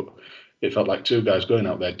was odd, but it felt like 2 guys going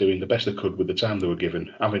out there doing the best they could with the time they were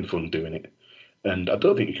given, having fun doing it. And I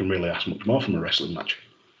don't think you can really ask much more from a wrestling match.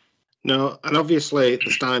 No, and obviously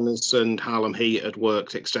the Steiners and Harlem Heat had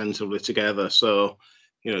worked extensively together, so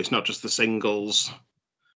it's not just the singles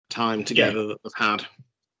time together that they've had.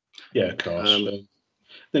 Yeah, of course.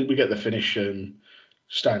 Then we get the finish.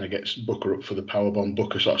 Steiner gets Booker up for the powerbomb.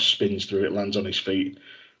 Booker sort of spins through it, lands on his feet,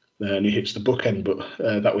 and he hits the bookend. But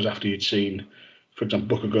that was after you'd seen, for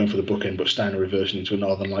example, Booker going for the bookend, but Steiner reversing into a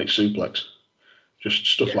Northern Light suplex. Just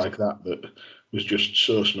stuff like that was just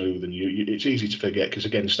so smooth, and it's easy to forget because,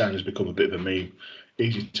 again, Steiner's become a bit of a meme.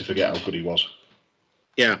 Easy to forget how good he was.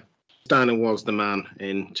 Yeah, Steiner was the man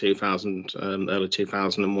in 2000, early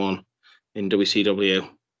 2001 in WCW.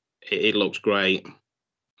 It looked great.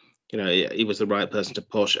 He was the right person to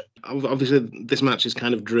push. Obviously, this match is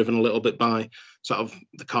kind of driven a little bit by sort of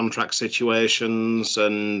the contract situations,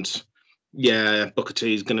 and Booker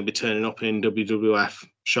T is going to be turning up in WWF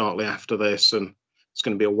shortly after this, and it's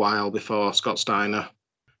going to be a while before Scott Steiner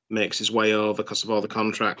makes his way over because of all the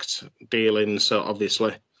contract dealings. So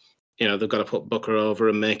obviously, they've got to put Booker over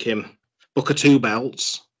and make him Booker 2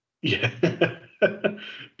 belts. Yeah.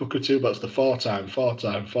 Booker 2 belts, the four-time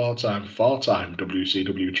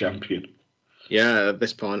WCW champion. Yeah, at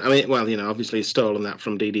this point. I mean, obviously he's stolen that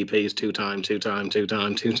from DDP's two-time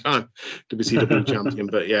WCW champion,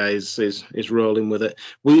 but yeah, he's rolling with it.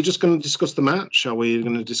 Were you just going to discuss the match? Or were you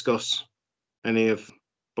going to discuss any of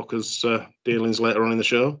Booker's dealings later on in the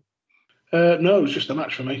show? No, it was just a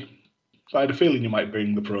match for me. I had a feeling you might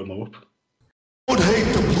bring the promo up. Don't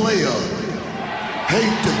hate the player,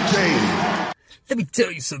 hate the game. Let me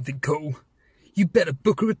tell you something, Cole. You better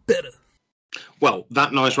Booker it better. Well,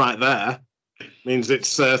 that noise right there means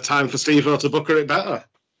it's time for Steve-O to Booker it better.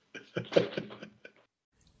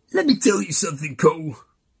 Let me tell you something, Cole.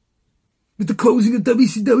 With the closing of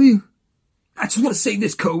WCW, I just want to say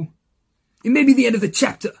this, Cole. It may be the end of the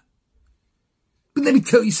chapter. But let me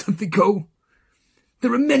tell you something, Cole.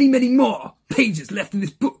 There are many, many more pages left in this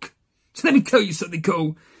book. So let me tell you something,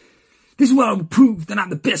 Cole. This is where I will prove that I'm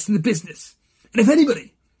the best in the business. And if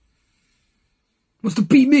anybody wants to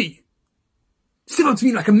beat me, step up to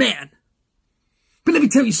me like a man. But let me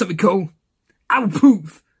tell you something, Cole. I will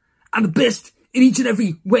prove I'm the best in each and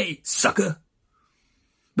every way, sucker.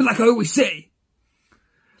 But like I always say,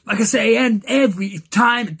 like I say, and every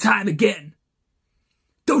time and time again,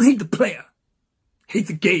 don't hate the player, hate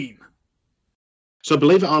the game. So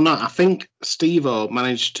believe it or not, I think Steve-O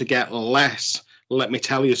managed to get less "let me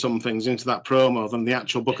tell you some things" into that promo than the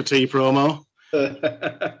actual Booker T promo.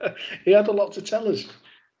 He had a lot to tell us.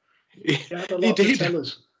 He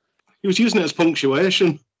was using it as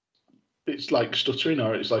punctuation. It's like stuttering,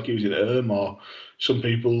 or it's like using or some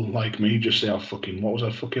people like me just say, what was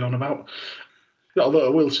I fucking on about? Although I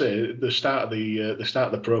will say the start of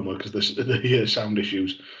the promo, because the sound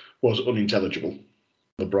issues was unintelligible,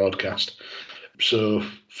 the broadcast. So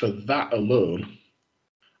for that alone,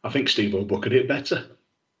 I think Steve-O bookered it better.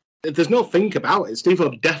 There's no think about it. Steve-O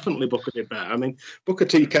definitely bookered it better. I mean, Booker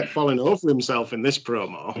T kept falling over himself in this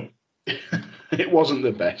promo. It wasn't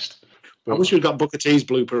the best. I wish we'd got Booker T's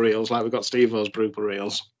blooper reels like we got Steve-O's blooper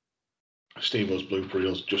reels. Steve-O's blooper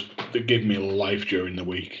reels they give me life during the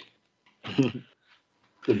week.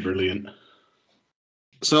 They're brilliant.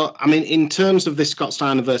 So, I mean, in terms of this Scott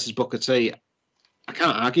Steiner versus Booker T, I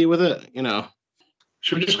can't argue with it, you know.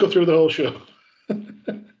 Should we just go through the whole show?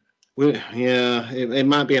 It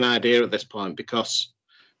might be an idea at this point because,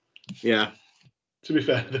 yeah. To be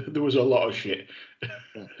fair, there was a lot of shit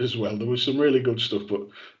as well. There was some really good stuff, but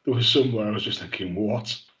there was some where I was just thinking,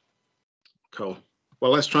 what? Cool.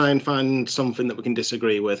 Well, let's try and find something that we can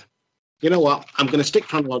disagree with. You know what? I'm going to stick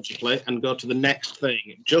chronologically and go to the next thing,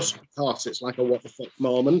 just because it's like a what the fuck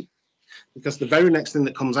moment. Because the very next thing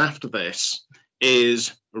that comes after this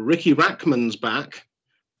is Ricky Rackman's back.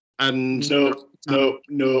 And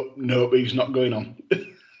No, he's not going on.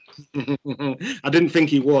 I didn't think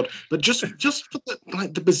he would. But just for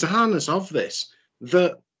the bizarreness of this,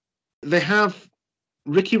 that they have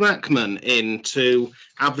Ricky Rackman in to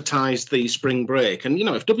advertise the spring break. And, you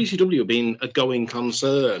know, if WCW had been a going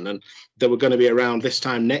concern and they were going to be around this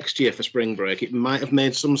time next year for spring break, it might have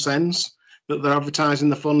made some sense that they're advertising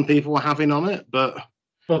the fun people were having on it. But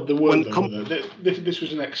there weren't. This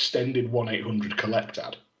was an extended 1-800 collect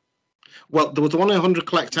ad. Well, there was the 1-800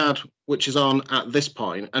 collect ad, which is on at this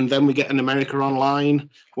point, and then we get an America Online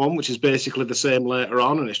one, which is basically the same later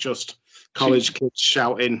on, and it's just college kids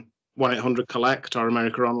shouting 1-800 collect or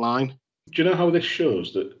America Online. Do you know how this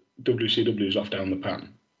shows that WCW is off down the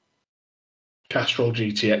pan? Castrol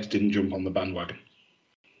GTX didn't jump on the bandwagon.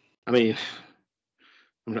 I mean,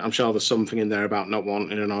 I'm sure there's something in there about not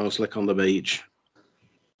wanting an oil slick on the beach.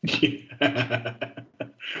 Yeah.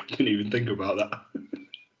 Didn't even think about that.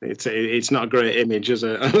 It's not a great image, is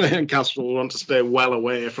it? Castrol will want to stay well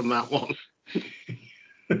away from that one.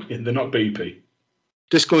 Yeah, they're not BP.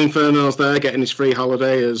 Disco Inferno's there, getting his free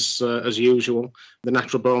holiday as usual. The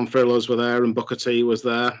Natural Born Thrillers were there, and Booker T was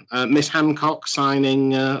there. Miss Hancock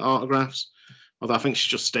signing autographs. Although I think she's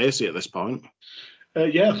just Stacey at this point.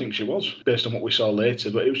 Yeah, I think she was, based on what we saw later.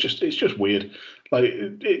 But it's just weird. Like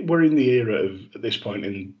we're in the era of at this point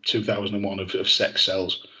in 2001 of sex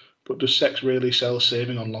sells. But does sex really sell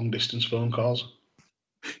saving on long distance phone calls?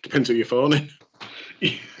 Depends who you're phoning.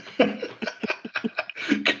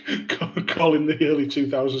 Calling the early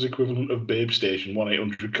 2000s equivalent of Babe Station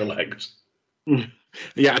 1-800 collect.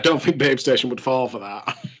 Yeah, I don't think Babe Station would fall for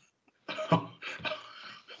that. I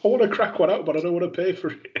want to crack one out, but I don't want to pay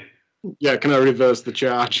for it. Yeah, can I reverse the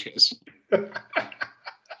charges?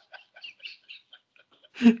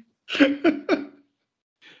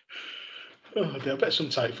 Oh, I bet some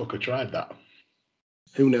tight fucker tried that.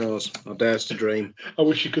 Who knows? Or dares to dream. I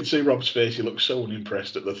wish you could see Rob's face. He looked so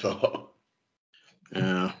unimpressed at the thought.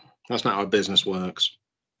 Yeah, that's not how business works.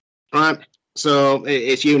 Right, so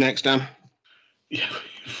it's you next, Dan. Yeah,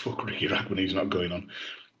 fuck Ricky Rackman. He's not going on.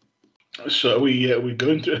 So are we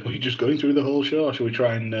just going through the whole show, or should we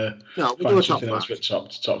try and no, we'll find do a something else for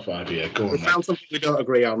top five? Yeah, go on. We found something we don't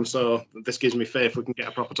agree on, so this gives me faith we can get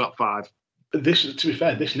a proper top five. This, to be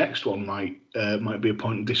fair, this next one might be a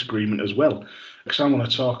point of disagreement as well, because I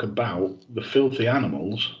want to talk about the Filthy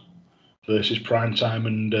Animals versus Primetime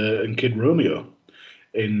and Kid Romeo,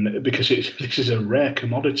 because this is a rare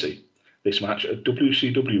commodity. This match, a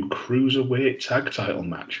WCW Cruiserweight Tag Title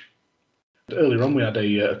match. Earlier on, we had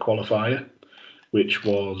a qualifier, which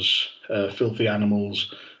was Filthy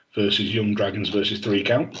Animals versus Young Dragons versus 3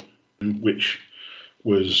 Count, which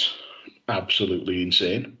was absolutely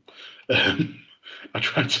insane. I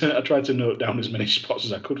tried to note down as many spots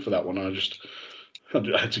as I could for that one. I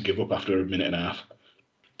had to give up after a minute and a half.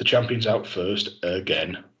 The champion's out first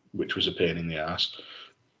again, which was a pain in the ass.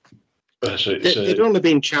 They'd only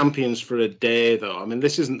been champions for a day, though. I mean,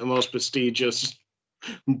 this isn't the most prestigious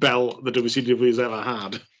belt the WCW's ever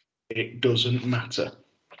had. It doesn't matter.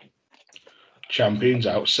 Champions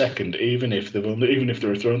out second, even if they're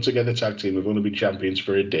a thrown together tag team, they've only been champions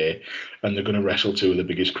for a day, and they're going to wrestle 2 of the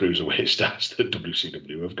biggest cruiserweight stars that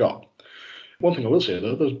WCW have got. One thing I will say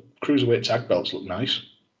though, those cruiserweight tag belts look nice.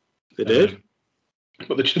 They did,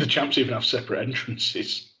 but the champs even have separate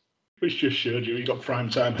entrances, which just showed you got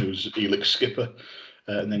Primetime, who's Elix Skipper,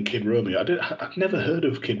 and then Kid Romeo. I'd never heard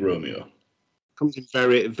of Kid Romeo. Comes in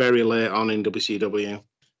very, very late on in WCW.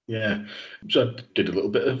 Yeah, so I did a little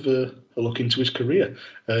bit of a look into his career.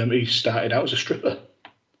 He started out as a stripper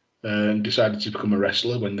and decided to become a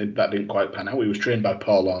wrestler when that didn't quite pan out. He was trained by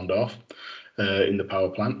Paul Orndorff in the power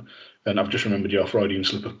plant. And I've just remembered your Freudian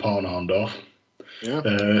slip of Paul Orndorff.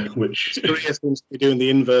 Yeah. Which his career seems to be doing the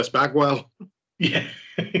inverse Bagwell. Yeah.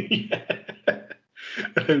 Yeah.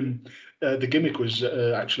 The gimmick was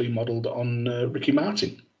actually modelled on Ricky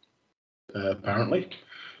Martin, apparently.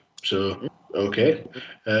 So, okay.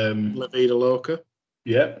 La Vida Loca.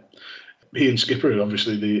 Yeah. He and Skipper are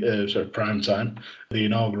obviously the prime time, the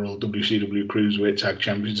inaugural WCW Cruiserweight Tag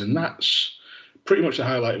Champions, and that's pretty much the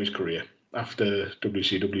highlight of his career. After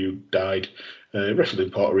WCW died, wrestled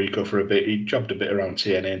in Puerto Rico for a bit. He jobbed a bit around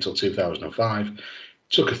TNA until 2005.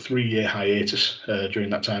 Took a 3-year hiatus. During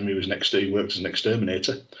that time, he worked as an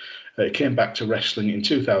exterminator. Came back to wrestling in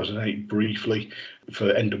 2008 briefly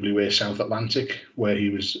for NWA South Atlantic, where he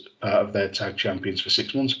was part of their tag champions for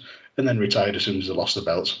 6 months, and then retired as soon as they lost the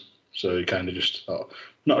belts. So he kind of just thought,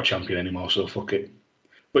 not a champion anymore, so fuck it.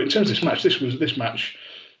 But in terms of this match, this match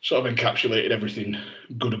sort of encapsulated everything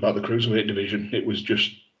good about the Cruiserweight division. It was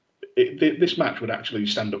just, this match would actually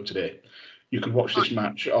stand up today. You could watch this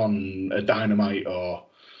match on a Dynamite or,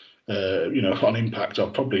 on Impact or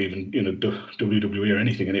probably even, WWE or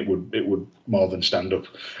anything, and it would more than stand up.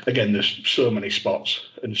 Again, there's so many spots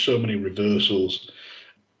and so many reversals.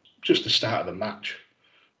 Just the start of the match.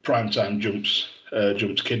 Primetime jumps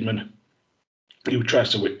Kidman. He tries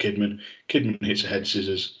to whip Kidman. Kidman hits a head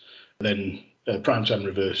scissors. Then Primetime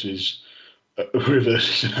reverses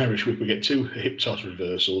an Irish whip. We get 2 hip toss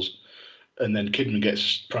reversals, and then Kidman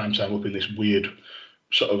gets Primetime up in this weird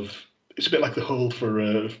sort of. It's a bit like the hold for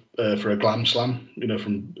a glam slam,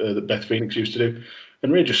 from that Beth Phoenix used to do,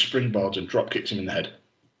 and Ray just springboards and drop kicks him in the head,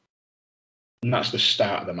 and that's the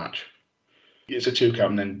start of the match. It's a 2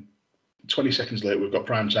 count, and then 20 seconds later we've got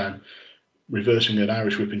Primetime reversing an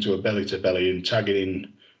Irish whip into a belly to belly and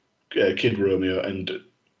tagging in Kid Romeo and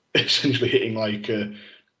essentially hitting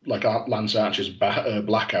like Lance Archer's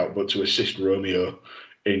blackout, but to assist Romeo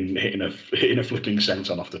in hitting a flipping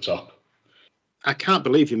senton off the top. I can't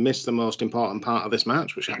believe you missed the most important part of this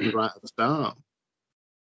match, which happened right at the start.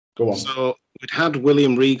 Go on. So we'd had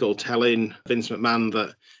William Regal telling Vince McMahon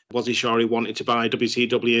that was he sure he wanted to buy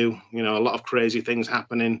WCW? A lot of crazy things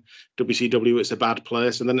happening. WCW, it's a bad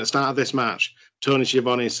place. And then at the start of this match, Tony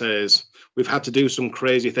Schiavone says, "We've had to do some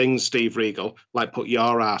crazy things, Steve Regal, like put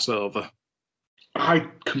your ass over." I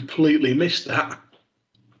completely missed that.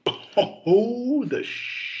 Oh, the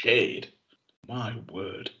shade. My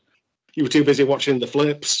word. You were too busy watching the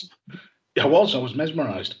flips. I was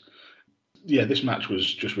mesmerised. Yeah, this match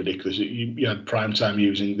was just ridiculous. You had Primetime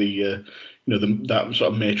using the that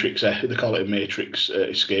sort of Matrix. They call it a Matrix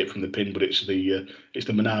escape from the pin, but it's the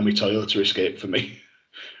Minami Toyota escape for me,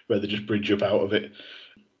 where they just bridge up out of it.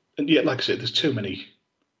 And yet, like I said, there's too many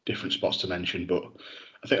different spots to mention. But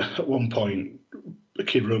I think at one point,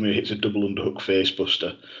 Kid Romeo hits a double underhook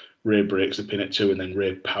facebuster. Ray breaks the pin at 2, and then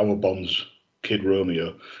Ray power bombs Kid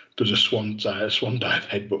Romeo. Does a swan dive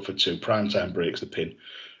headbutt for 2. Primetime breaks the pin.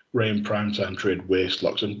 Ray and Primetime trade waist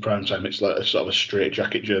locks, and Primetime it's like a sort of a straight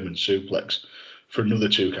jacket German suplex for another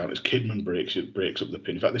 2 count as Kidman breaks up the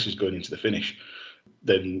pin. In fact, this is going into the finish.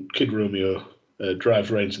 Then Kid Romeo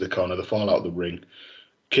drives Ray into the corner. They fall out of the ring.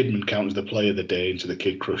 Kidman counters the play of the day into the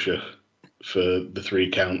Kid Crusher for the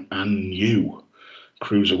 3 count and new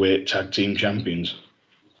Cruiserweight Tag Team Champions.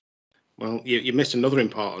 Well, you missed another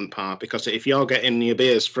important part, because if you're getting your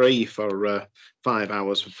beers free for 5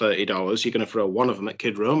 hours for $30, you're going to throw one of them at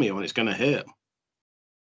Kid Romeo and it's going to hit.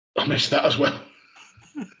 I missed that as well.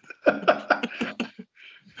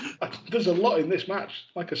 There's a lot in this match.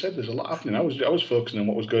 Like I said, there's a lot happening. I was focusing on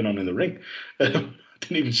what was going on in the ring. I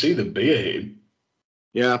didn't even see the beer hitting.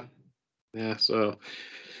 Yeah. So,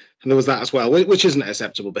 and there was that as well, which isn't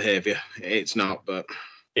acceptable behaviour. It's not, but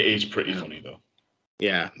it is pretty funny though.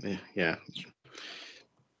 Yeah.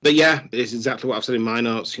 But yeah, it's exactly what I've said in my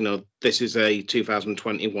notes. This is a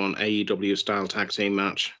 2021 AEW style tag team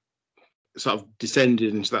match. Sort of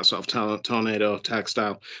descended into that sort of tornado tag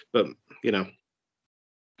style. But,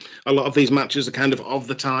 a lot of these matches are kind of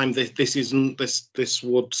the time. This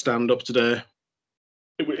would stand up today.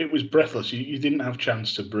 It was breathless. You didn't have a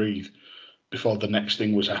chance to breathe before the next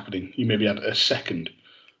thing was happening. You maybe had a second.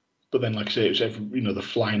 But then, like I say, it was the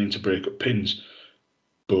flying into break-up pins.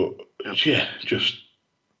 But, yeah, just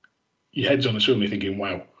your head's on a swivel, thinking,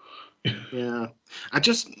 wow. Yeah.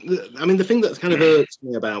 The thing that kind of hurts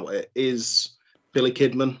me about it is Billy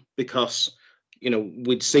Kidman, because,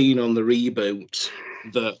 we'd seen on the reboot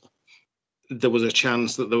that there was a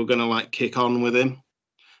chance that they were going to, kick on with him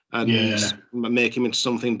and make him into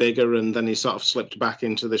something bigger, and then he sort of slipped back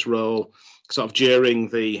into this role sort of during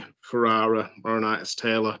the Ferrara Laurinaitis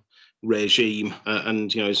Taylor regime,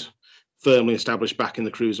 and is firmly established back in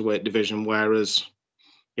the cruiserweight division. Whereas,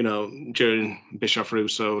 during Bischoff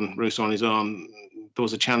Russo and Russo on his own, there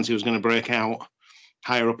was a chance he was going to break out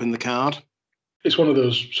higher up in the card. It's one of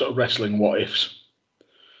those sort of wrestling what ifs.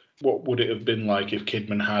 What would it have been like if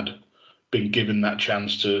Kidman had been given that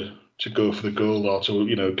chance to go for the gold, or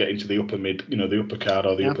to get into the upper mid, the upper card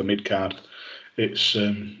or the upper mid card? It's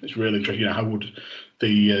really interesting. How would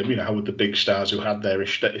the big stars who had their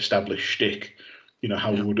established shtick,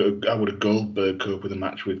 how would a Goldberg cope with a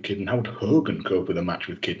match with Kidman? How would Hogan cope with a match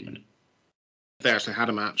with Kidman? They actually had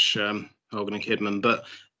a match, Hogan and Kidman, but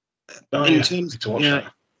in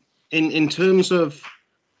terms of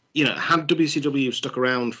had WCW stuck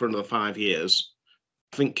around for another 5 years,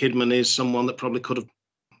 I think Kidman is someone that probably could have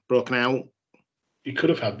broken out. He could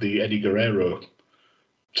have had the Eddie Guerrero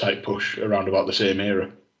type push around about the same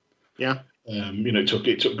era. Yeah. It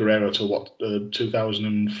took Guerrero till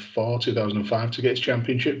 2004, 2005 to get his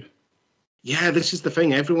championship. Yeah, this is the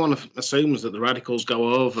thing. Everyone assumes that the Radicals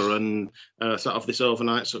go over and sort of this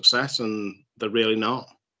overnight success, and they're really not.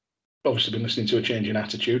 Obviously, been listening to A Change in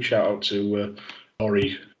Attitude. Shout out to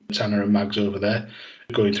Ori, Tanner, and Mags over there,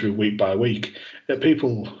 going through week by week.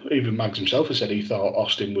 People, even Mags himself, has said he thought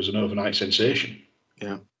Austin was an overnight sensation.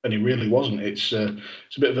 Yeah, and he really wasn't. It's a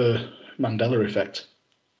bit of a Mandela effect.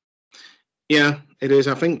 Yeah, it is.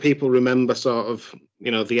 I think people remember sort of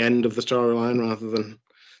the end of the storyline rather than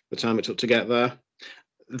the time it took to get there.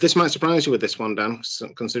 This might surprise you with this one, Dan,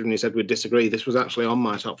 considering you said we'd disagree. This was actually on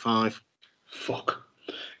my top 5. Fuck.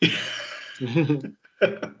 Yeah,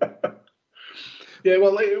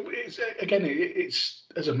 well, it's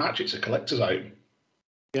as a match, it's a collector's item.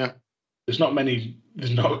 Yeah. There's never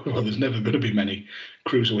going to be many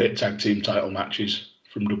cruiserweight tag team title matches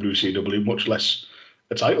from WCW, much less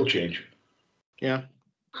a title change. Yeah.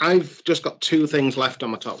 I've just got 2 things left on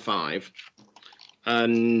my top 5.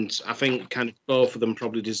 And I think kind of both of them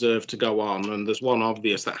probably deserve to go on. And there's one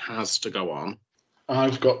obvious that has to go on.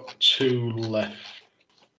 I've got 2 left.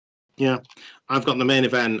 Yeah. I've got the main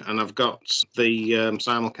event and I've got the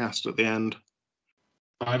simulcast at the end.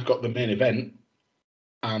 I've got the main event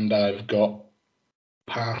and I've got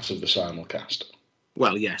part of the simulcast.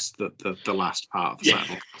 Well, yes, the last part of the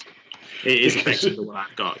simulcast. It is effectively what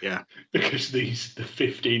I've got, yeah. Because the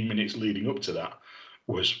 15 minutes leading up to that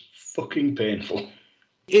was fucking painful.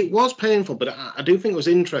 It was painful, but I do think it was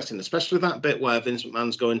interesting, especially that bit where Vince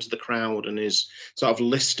McMahon's going to the crowd and is sort of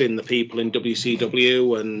listing the people in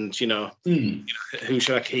WCW and, who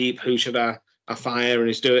should I keep, who should I fire,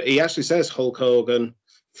 and he actually says Hulk Hogan,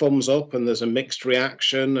 thumbs up, and there's a mixed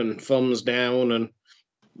reaction, and thumbs down, and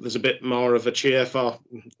there's a bit more of a cheer for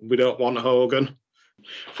we don't want Hogan.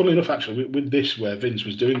 Funnily enough, actually, with this, where Vince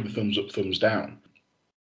was doing the thumbs up, thumbs down,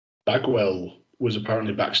 Bagwell was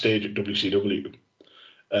apparently backstage at WCW,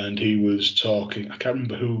 and he was talking. I can't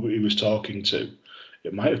remember who he was talking to.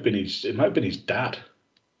 It might have been his dad.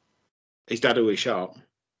 His dad who he shot.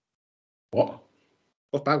 What?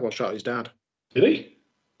 Buff Bagwell shot his dad. Did he?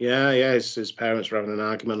 Yeah. His parents were having an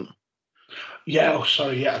argument. Yeah. Oh,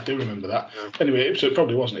 sorry. Yeah, I do remember that. Anyway, so it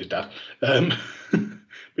probably wasn't his dad.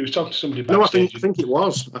 He was talking to somebody backstage. No, I think it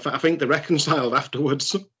was. I think they reconciled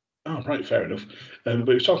afterwards. Oh, right, fair enough. But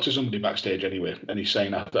he was talking to somebody backstage anyway, and he's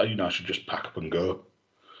saying, I should just pack up and go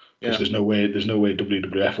because there's no way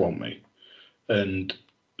WWF want me. And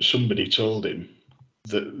somebody told him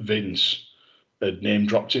that Vince had name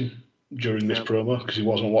dropped him during this promo because he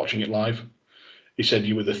wasn't watching it live. He said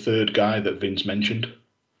you were the 3rd guy that Vince mentioned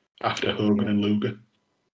after Hogan and Luger.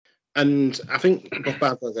 And I think Buff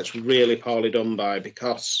Bagwell gets really poorly done by,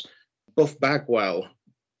 because Buff Bagwell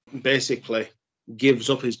basically gives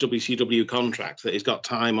up his WCW contract that he's got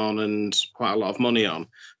time on and quite a lot of money on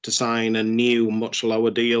to sign a new, much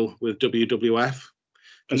lower deal with WWF.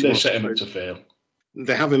 And they set him up to fail.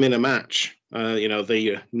 They have him in a match,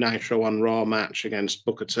 the Nitro on Raw match against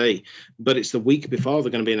Booker T, but it's the week before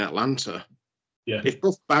they're going to be in Atlanta. Yeah. If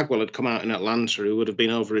Buff Bagwell had come out in Atlanta, he would have been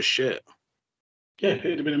over his shit. Yeah,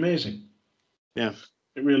 it'd have been amazing. Yeah.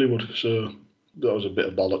 It really would. So that was a bit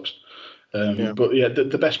of bollocks. But yeah,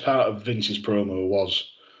 the best part of Vince's promo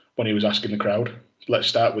was when he was asking the crowd, let's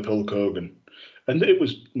start with Hulk Hogan. And it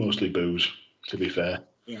was mostly boos, to be fair.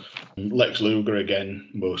 Yeah. Lex Luger again,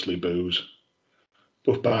 mostly boos.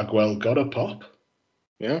 Buff Bagwell got a pop.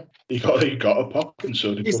 Yeah. He got a pop, and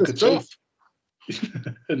so did Booker T.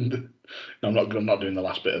 And I'm not doing the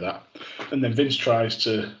last bit of that. And then Vince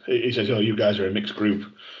he says, "Oh, you guys are a mixed group."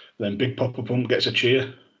 And then Big Papa Pump gets a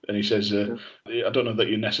cheer, and he says, "I don't know that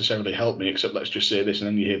you necessarily help me, except let's just say this." And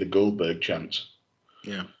then you hear the Goldberg chants.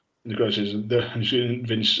 Yeah. And the guy says,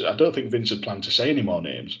 "Vince, I don't think Vince had planned to say any more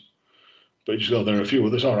names." But you just go, there are a few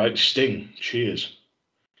others. All right, Sting, cheers.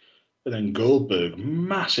 And then Goldberg,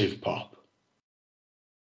 massive pop.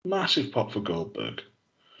 Massive pop for Goldberg.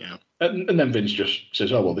 Yeah. And then Vince just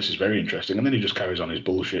says, oh, well, this is very interesting. And then he just carries on his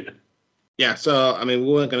bullshit. Yeah, so, I mean,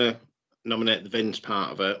 we weren't going to nominate the Vince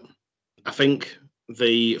part of it. I think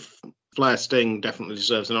the Flair Sting definitely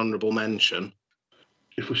deserves an honourable mention.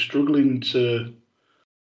 If we're struggling to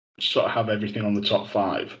sort of have everything on the top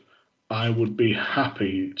 5, I would be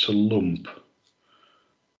happy to lump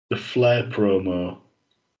the Flair promo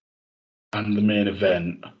and the main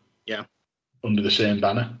event under the same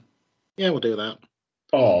banner. Yeah, we'll do that.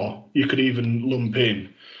 Or you could even lump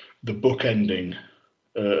in the bookending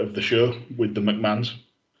of the show with the McMahons.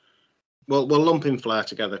 Well, we'll lump in Flair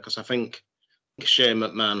together because I think Shane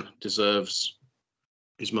McMahon deserves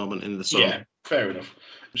his moment in the sun. Yeah, fair enough.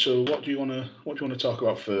 So what do you want to talk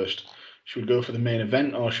about first? Should we go for the main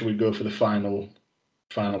event or should we go for the final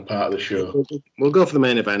part of the show? We'll go for the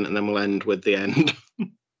main event and then we'll end with the end.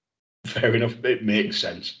 Fair enough. It makes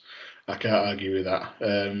sense. I can't argue with that.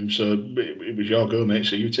 So it was your go, mate.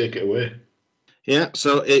 So you take it away. Yeah,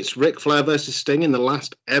 so it's Ric Flair versus Sting in the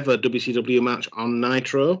last ever WCW match on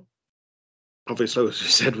Nitro. Obviously, as we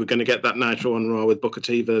said, we're going to get that Nitro on Raw with Booker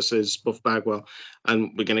T versus Buff Bagwell,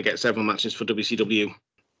 and we're going to get several matches for WCW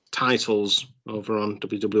titles over on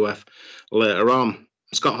WWF later on.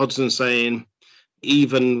 Scott Hudson saying,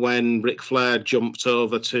 even when Ric Flair jumped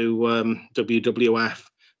over to WWF,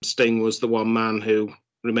 Sting was the one man who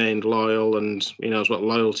remained loyal, and he knows what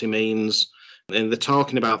loyalty means. And they're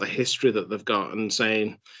talking about the history that they've got and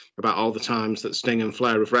saying about all the times that Sting and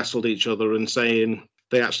Flair have wrestled each other and saying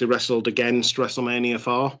they actually wrestled against WrestleMania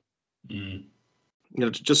 4. Mm. You know,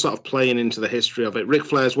 just sort of playing into the history of it. Ric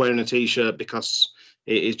Flair's wearing a T-shirt because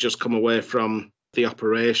he's just come away from the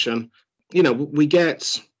operation. You know, we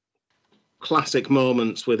get classic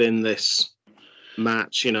moments within this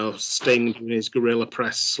match. You know, Sting doing his gorilla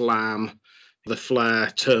press slam, the Flair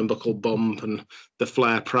turnbuckle bump, and the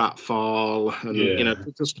Flair pratfall, and you know,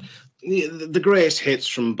 just the greatest hits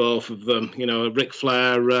from both of them. You know, Ric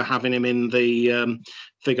Flair having him in the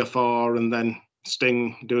figure 4, and then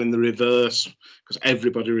Sting doing the reverse, because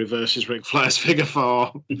everybody reverses Ric Flair's figure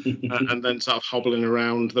 4, and then sort of hobbling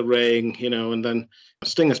around the ring, you know, and then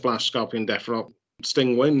Stinger Splash, Scorpion Death Rock,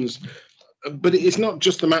 Sting wins. But it's not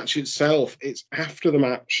just the match itself, it's after the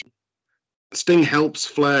match. Sting helps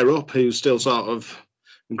Flair up, who's still sort of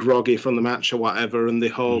groggy from the match or whatever, and they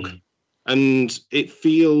hug. Mm. And it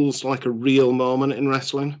feels like a real moment in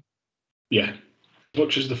wrestling. Yeah. As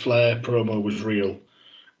much as the Flair promo was real,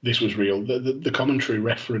 this was real. The commentary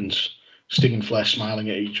reference Sting and Flair smiling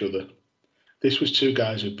at each other. This was two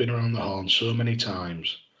guys who've been around the horn so many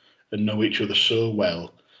times and know each other so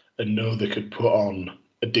well and know they could put on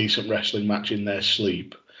a decent wrestling match in their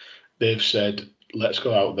sleep. They've said, let's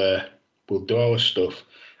go out there. We'll do our stuff.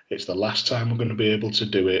 It's the last time we're going to be able to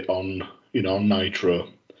do it on Nitro.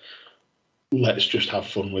 Let's just have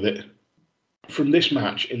fun with it. From this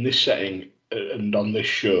match, in this setting, and on this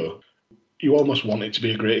show, you almost want it to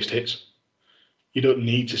be a greatest hits. You don't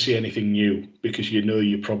need to see anything new because you know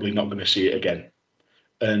you're probably not going to see it again.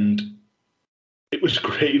 And it was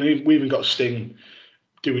great. You know, we even got Sting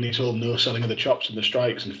doing his whole no selling of the chops and the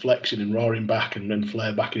strikes and flexing and roaring back and then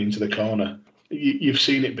Flair backing into the corner. You've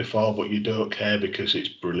seen it before, but you don't care because it's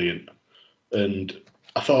brilliant. And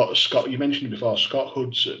I thought Scott, you mentioned it before, Scott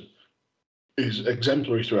Hudson is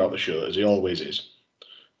exemplary throughout the show, as he always is.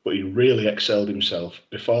 But he really excelled himself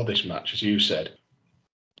before this match, as you said.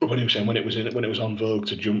 When he was saying when it was on vogue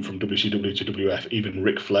to jump from WCW to WF, even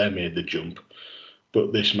Ric Flair made the jump.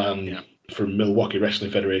 But this man from Milwaukee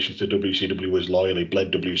Wrestling Federation to WCW was loyal. He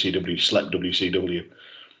bled WCW, slept WCW.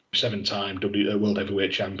 7-time World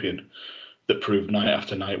Heavyweight Champion that proved night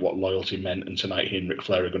after night what loyalty meant. And tonight he and Ric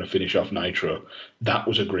Flair are going to finish off Nitro. That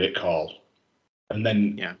was a great call. And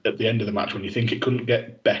then at the end of the match, when you think it couldn't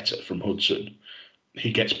get better from Hudson,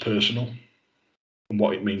 he gets personal and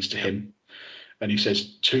what it means to him. And he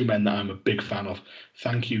says, two men that I'm a big fan of.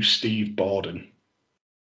 Thank you, Steve Borden.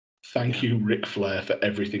 Thank you, Ric Flair, for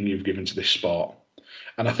everything you've given to this sport.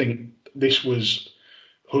 And I think this was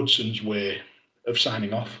Hudson's way of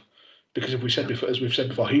signing off. Because as we've said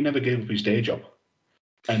before, he never gave up his day job.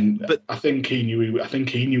 But I think he knew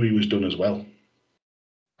he was done as well.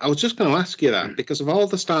 I was just going to ask you that, because of all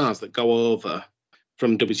the stars that go over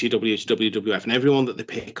from WCW to WWF and everyone that they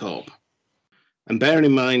pick up, and bearing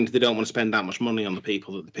in mind they don't want to spend that much money on the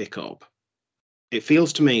people that they pick up, it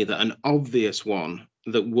feels to me that an obvious one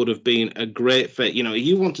that would have been a great fit, you know,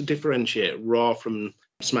 you want to differentiate Raw from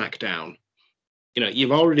SmackDown. You know,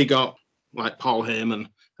 you've already got, like, Paul Heyman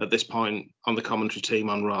at this point on the commentary team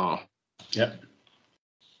on Raw. Yeah.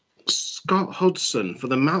 Scott Hudson, for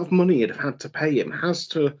the amount of money you'd have had to pay him, has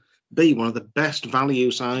to be one of the best value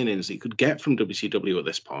signings you could get from WCW at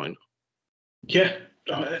this point. Yeah,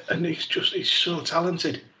 and he's so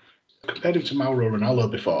talented. Compared him to Mauro Ranallo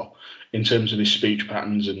before, in terms of his speech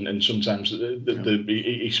patterns, and sometimes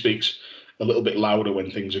he speaks a little bit louder when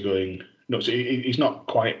things are going nuts. He's not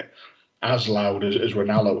quite as loud as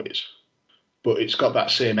Ranallo is, but it's got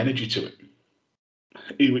that same energy to it.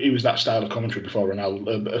 He was that style of commentary before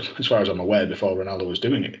Ranallo, as far as I'm aware, before Ranallo was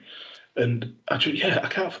doing it. And actually, I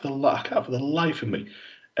can't for the life of me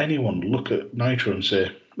anyone look at Nitro and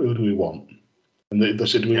say, who do we want? And they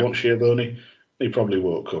said, do we want Schiavone? He probably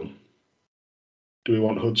won't come. Do we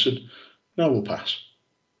want Hudson? No, we'll pass.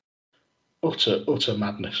 Utter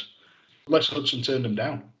madness. Les Hudson turned him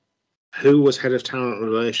down. Who was head of talent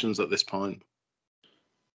relations at this point?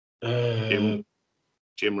 Jim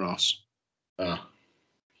Ross.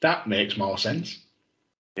 That makes more sense.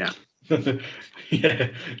 Yeah.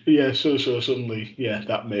 yeah. So suddenly,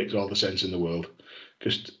 that makes all the sense in the world.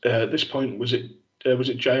 Because at this point, was it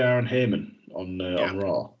JR and Heyman on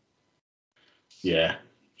Raw? Yeah.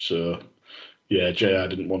 So JR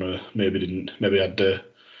didn't want to. Maybe had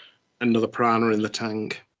another prana in the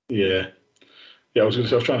tank. Yeah. I was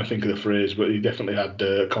trying to think of the phrase, but he definitely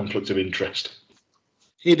had conflict of interest.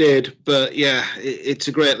 He did, but it's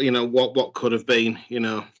a great, what could have been,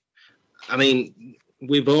 I mean,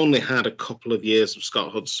 we've only had a couple of years of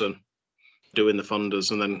Scott Hudson doing the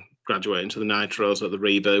Thunders and then graduating to the Nitros at the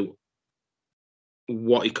reboot.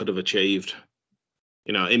 What he could have achieved.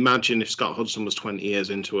 Imagine if Scott Hudson was 20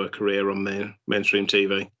 years into a career on mainstream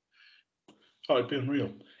TV. Oh, it'd be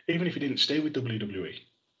unreal. Even if he didn't stay with WWE.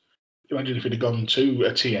 Imagine if he'd have gone to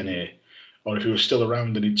a TNA, or if he was still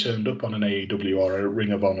around and he'd turned up on an AEW or a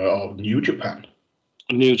Ring of Honor or New Japan.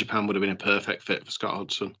 New Japan would have been a perfect fit for Scott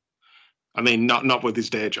Hudson. I mean, not with his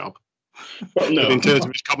day job, well, no. But in terms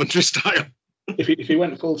of his commentary style. If he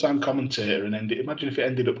went full-time commentator and imagine if it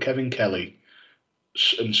ended up Kevin Kelly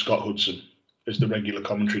and Scott Hudson as the regular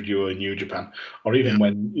commentary duo in New Japan, or even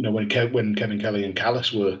when Kevin Kelly and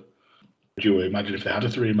Callis were duo. Imagine if they had a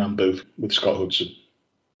three-man booth with Scott Hudson.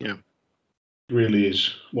 Yeah. Really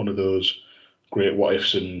is one of those great what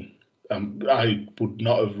ifs, and I would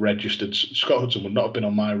not have registered. Scott Hudson would not have been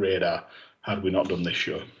on my radar had we not done this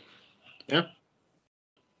show. Yeah.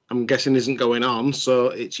 I'm guessing isn't going on, so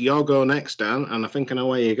it's your go next, Dan, and I think I know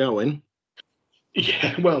where you're going.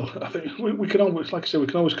 Yeah, well, I think we can always, like I said, we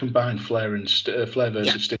can always combine Flair versus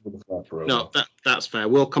Sting with the Flair promo. No, that's fair.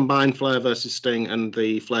 We'll combine Flair versus Sting and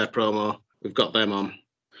the Flair promo. We've got them on.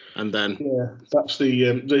 And then that's so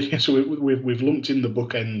we've lumped in the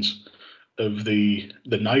bookends of the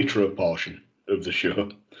Nitro portion of the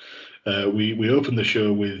show. We open the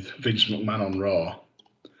show with Vince McMahon on Raw,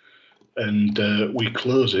 and we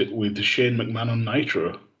close it with Shane McMahon on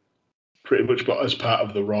Nitro, pretty much as part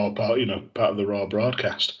of the Raw part of the Raw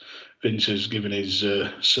broadcast. Vince has given his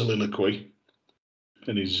soliloquy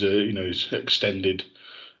and his his extended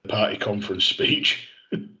party conference speech.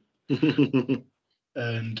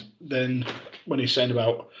 And then when he's saying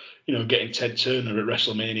about, getting Ted Turner at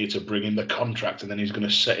WrestleMania to bring in the contract, and then he's going to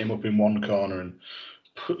set him up in one corner and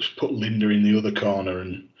put Linda in the other corner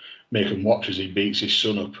and make him watch as he beats his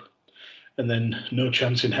son up. And then No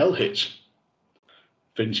Chance in Hell hits.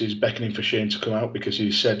 Vince is beckoning for Shane to come out because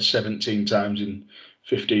he's said 17 times in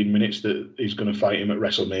 15 minutes that he's going to fight him at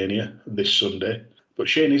WrestleMania this Sunday. But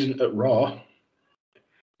Shane isn't at Raw.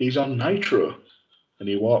 He's on Nitro. And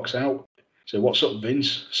he walks out. So, what's up,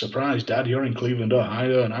 Vince? Surprise, Dad, you're in Cleveland,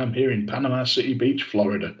 Ohio, and I'm here in Panama City Beach,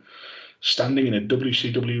 Florida, standing in a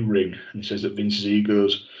WCW ring. And he says that Vince's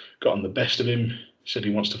ego's got on the best of him. He said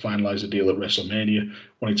he wants to finalise the deal at WrestleMania. He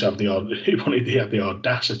wanted to have the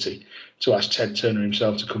audacity to ask Ted Turner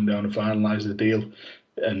himself to come down and finalise the deal.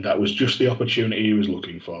 And that was just the opportunity he was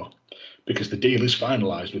looking for. Because the deal is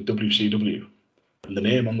finalised with WCW. And the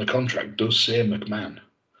name on the contract does say McMahon.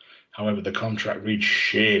 However, the contract reads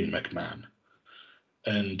Shane McMahon.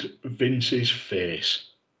 And Vince's face.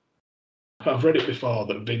 I've read it before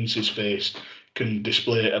that Vince's face can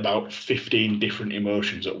display about 15 different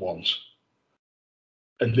emotions at once.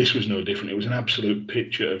 And this was no different. It was an absolute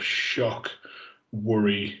picture of shock,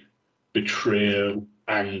 worry, betrayal,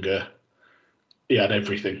 anger. He had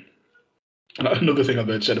everything. And another thing I've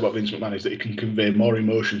heard said about Vince McMahon is that he can convey more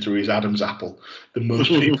emotion through his Adam's apple than most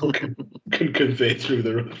people can convey through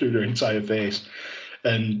their entire face.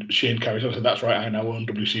 And Shane carries on, so that's right, I now own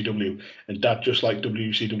WCW. And Dad, just like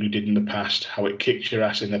WCW did in the past, how it kicked your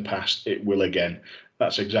ass in the past, it will again.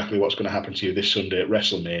 That's exactly what's going to happen to you this Sunday at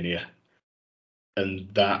WrestleMania. And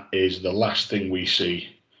that is the last thing we see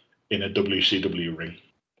in a WCW ring.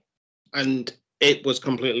 And it was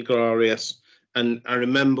completely glorious. And I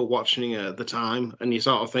remember watching it at the time, and you're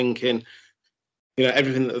sort of thinking,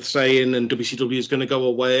 everything that they're saying and WCW is going to go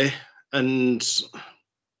away. And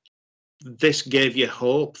this gave you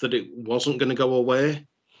hope that it wasn't going to go away,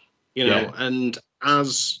 and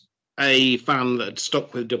as a fan that had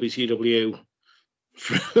stuck with WCW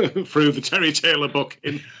through the Terry Taylor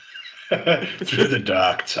booking, through the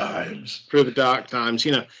dark times,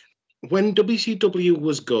 when WCW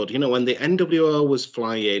was good, when the NWO was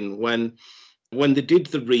flying, when they did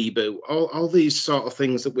the reboot, all these sort of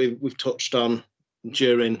things that we've touched on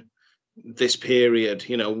during this period,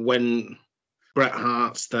 when Bret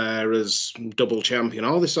Hart's there as double champion,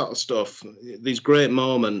 all this sort of stuff, these great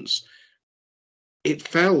moments, it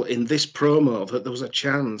felt in this promo that there was a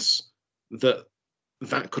chance that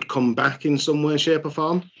could come back in some way, shape or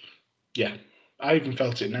form. Yeah. I even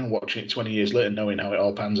felt it now watching it 20 years later, knowing how it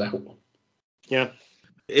all pans out. Yeah.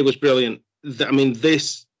 It was brilliant. I mean,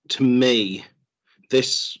 this, to me,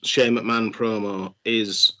 this Shane McMahon promo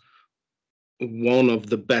is one of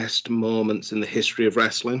the best moments in the history of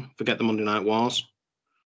wrestling. Forget the Monday Night Wars.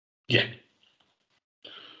 Yeah.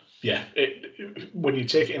 Yeah. When you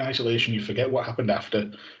take it in isolation, you forget what happened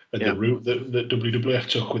after, and the route that WWF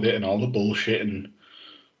took with it, and all the bullshit and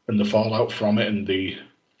the fallout from it, and the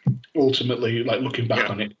ultimately, like, looking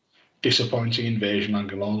back on it, disappointing invasion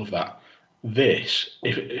angle, all of that. This,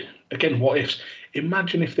 what ifs?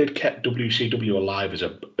 Imagine if they'd kept WCW alive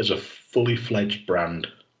as a fully fledged brand.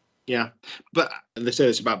 Yeah, but they say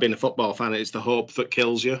it's about being a football fan. It's the hope that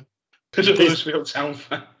kills you. As a Huddersfield Town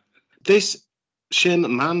fan. This Shane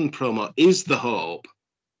McMahon promo is the hope.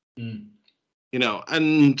 Mm.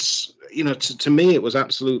 And to me, it was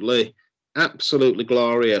absolutely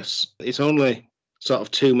glorious. It's only sort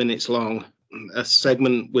of 2 minutes long, a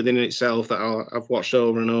segment within itself that I've watched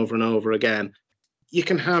over and over and over again. You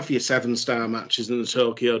can have your 7-star matches in the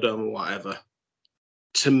Tokyo Dome or whatever.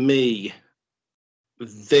 To me,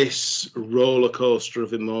 this roller coaster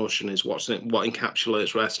of emotion is what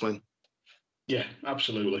encapsulates wrestling. Yeah,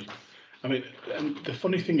 absolutely. I mean, and the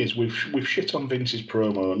funny thing is, we've shit on Vince's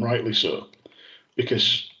promo, and rightly so,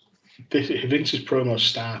 because Vince's promo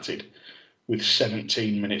started with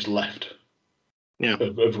 17 minutes left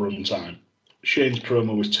of run time. Shane's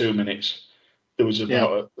promo was 2 minutes. There was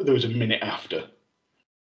a minute after.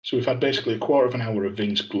 So we've had basically a quarter of an hour of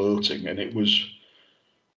Vince gloating, and it was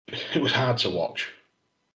hard to watch.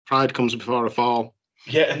 Pride comes before a fall.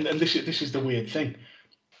 Yeah, and this is the weird thing.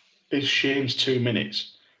 Is Shane's 2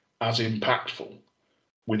 minutes as impactful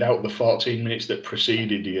without the 14 minutes that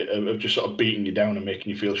preceded you of just sort of beating you down and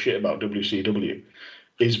making you feel shit about WCW?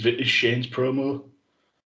 Is Shane's promo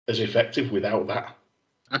as effective without that?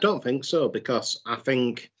 I don't think so, because I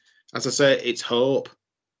think, as I say, it's hope.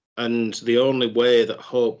 And the only way that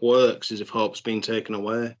hope works is if hope's been taken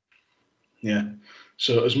away. Yeah.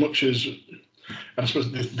 So as much as... And I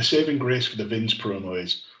suppose the saving grace for the Vince promo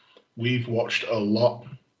is we've watched a lot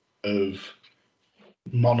of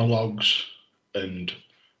monologues and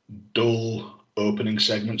dull opening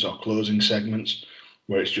segments or closing segments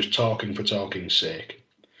where it's just talking for talking's sake.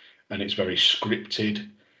 And it's very scripted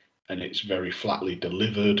and it's very flatly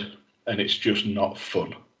delivered and it's just not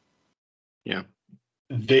fun. Yeah.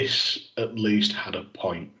 This at least had a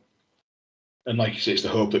point. And like you say, it's the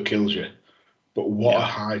hope that kills you. But what a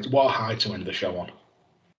high to end the show on.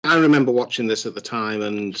 I remember watching this at the time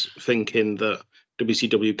and thinking that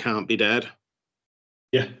WCW can't be dead.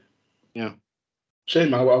 Yeah. Yeah.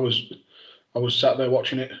 Same. I was sat there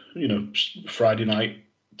watching it, Friday night,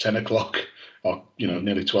 10 o'clock, or,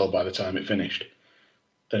 nearly 12 by the time it finished.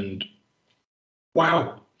 And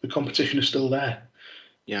wow, the competition is still there.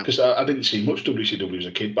 Yeah. Because I didn't see much WCW as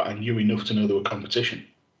a kid, but I knew enough to know there were competition.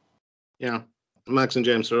 Yeah. Max and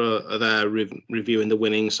James are there reviewing the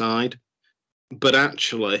winning side. But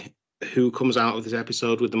actually, who comes out of this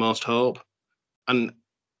episode with the most hope? And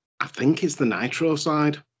I think it's the Nitro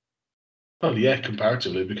side. Well, yeah,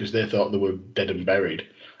 comparatively, because they thought they were dead and buried.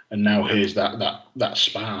 And now here's that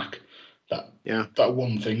spark, that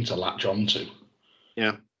one thing to latch onto.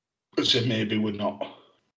 Yeah. But so maybe we're not.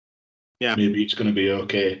 Yeah. Maybe it's going to be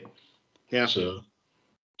okay. Yeah. So,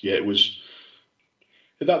 yeah, it was...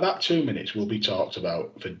 That 2 minutes will be talked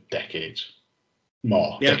about for decades.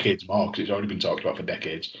 Decades more, because it's already been talked about for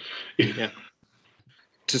decades. Yeah.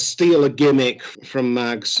 To steal a gimmick from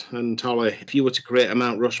Mags and Tolly, if you were to create a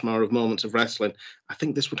Mount Rushmore of moments of wrestling, I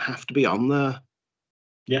think this would have to be on there.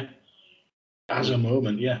 Yeah. As a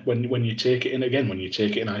moment, yeah. When you take it in again, when you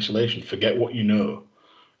take it in isolation, forget what you know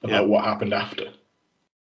about what happened after.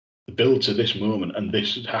 The build to this moment and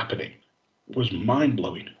this happening was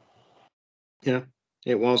mind-blowing. Yeah,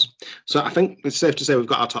 it was. So I think it's safe to say we've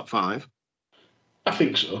got our top 5. I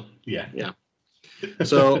think so. Yeah. Yeah.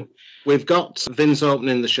 So we've got Vince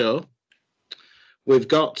opening the show. We've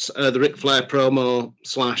got the Ric Flair promo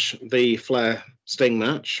 / the Flair Sting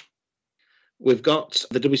match. We've got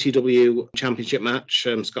the WCW Championship match,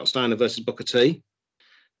 Scott Steiner versus Booker T.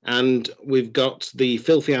 And we've got the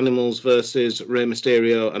Filthy Animals versus Rey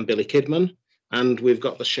Mysterio and Billy Kidman. And we've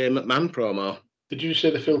got the Shane McMahon promo. Did you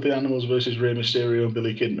say the Filthy Animals versus Rey Mysterio and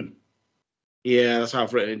Billy Kidman? Yeah, that's how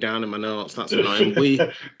I've written it down in my notes. That's annoying.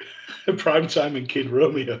 Primetime and Kid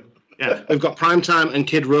Romeo. Yeah, we've got Primetime and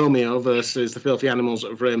Kid Romeo versus the Filthy Animals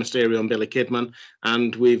of Rey Mysterio and Billy Kidman.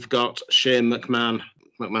 And we've got Shane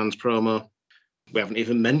McMahon's promo. We haven't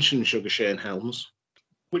even mentioned Sugar Shane Helms.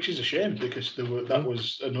 Which is a shame, because that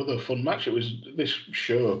was another fun match. It was this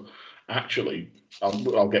show, actually,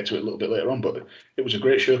 I'll get to it a little bit later on, but it was a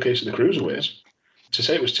great showcase of the Cruiserweights. To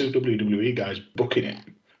say it was 2 WWE guys booking it,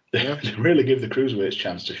 they really give the Cruiserweights a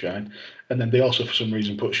chance to shine. And then they also, for some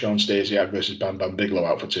reason, put Shawn Stasiak versus Bam Bam Bigelow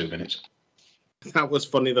out for 2 minutes. That was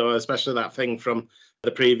funny, though, especially that thing from the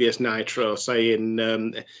previous Nitro saying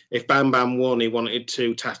if Bam Bam won, he wanted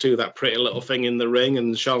to tattoo that pretty little thing in the ring,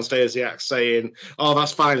 and Shawn Stasiak saying, "Oh,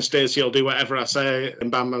 that's fine, Stacey, I'll do whatever I say." And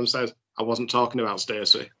Bam Bam says, "I wasn't talking about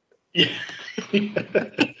Stacey." Yeah.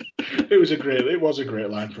 It was a great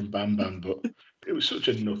line from Bam Bam, but it was such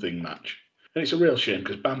a nothing match. And it's a real shame,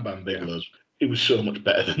 because Bam Bam Bigelow's, it was so much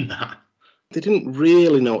better than that. They didn't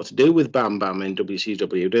really know what to do with Bam Bam in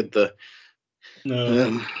WCW, did they?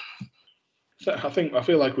 No. I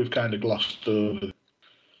feel like we've kind of glossed over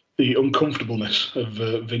the uncomfortableness of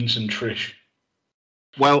Vince and Trish.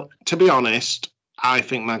 Well, to be honest, I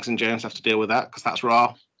think Mags and James have to deal with that, because that's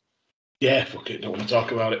Raw. Yeah, fuck it, don't want to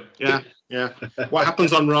talk about it. Yeah. What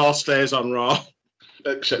happens on Raw stays on Raw.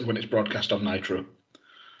 Except when it's broadcast on Nitro.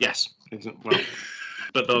 Yes. Well,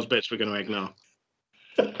 but those bits we're going to ignore.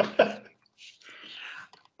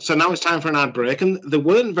 So now it's time for an ad break, and there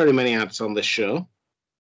weren't very many ads on this show.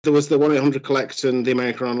 There was the 1-800-COLLECT and the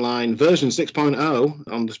America Online version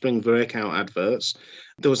 6.0 on the Spring Breakout adverts.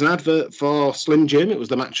 There was an advert for Slim Jim. It was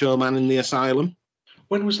the Macho Man in the Asylum.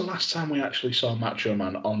 When was the last time we actually saw Macho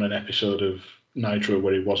Man on an episode of Nitro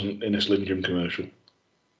where he wasn't in a Slim Jim commercial?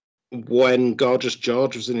 When Gorgeous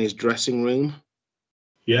George was in his dressing room.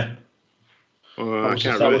 Yeah. I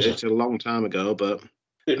can't remember. It's a long time ago, but...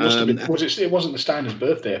 It must have been. It wasn't the Steiner's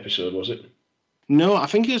birthday episode, was it? No, I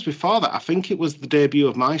think it was before that. I think it was the debut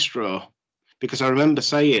of Maestro, because I remember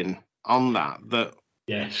saying on that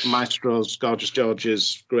yes, Maestro's Gorgeous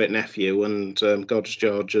George's great nephew, and Gorgeous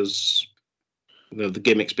George's the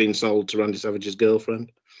gimmick's been sold to Randy Savage's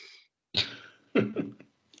girlfriend.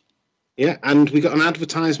 Yeah, and we got an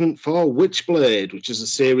advertisement for Witchblade, which is a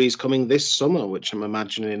series coming this summer, which I'm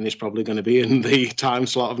imagining is probably going to be in the time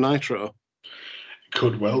slot of Nitro.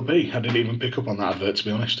 Could well be. I didn't even pick up on that advert, to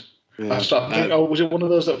be honest. Yeah. I started to think, was it one of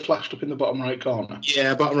those that flashed up in the bottom right corner?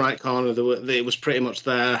 Yeah, bottom right corner. It was pretty much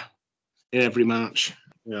there in every match.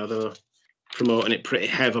 You know, they were promoting it pretty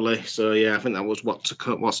heavily. So yeah, I think that was what's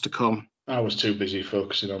to come. I was too busy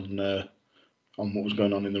focusing on what was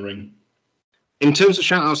going on in the ring. In terms of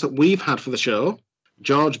shout-outs that we've had for the show,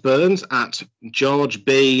 George Burns at George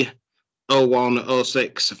B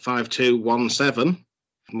 01065217.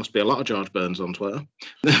 Must be a lot of George Burns on Twitter.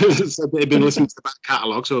 So they've been listening to the back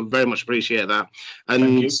catalogue, so I very much appreciate that.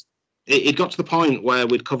 And it got to the point where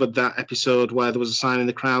we'd covered that episode where there was a sign in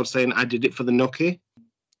the crowd saying, "I did it for the Nookie."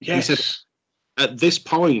 Yes. He said, at this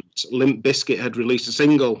point, Limp Bizkit had released a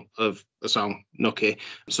single of the song Nookie,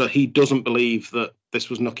 so he doesn't believe that this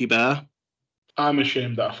was Nookie Bear. I'm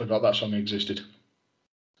ashamed that I forgot that song existed.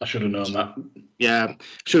 I should have known that. Yeah,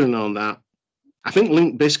 should have known that. I think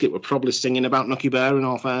Limp Bizkit were probably singing about Nookie Bear, in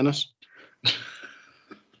all fairness.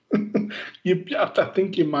 I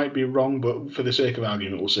think you might be wrong, but for the sake of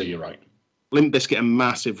argument, we'll say you're right. Limp Bizkit are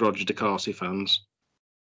massive Roger DeCourcy fans.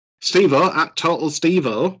 Steve-O, at Total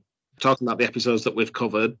Steve-O, talking about the episodes that we've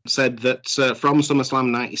covered, said that from SummerSlam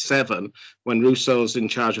 97, when Russo's in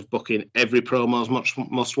charge of booking, every promo's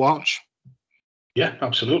must watch. Yeah,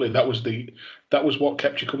 absolutely. That was what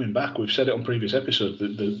kept you coming back. We've said it on previous episodes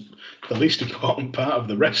that the least important part of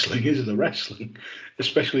the wrestling is the wrestling,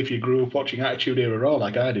 especially if you grew up watching Attitude Era Raw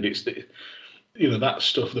like I did. It's that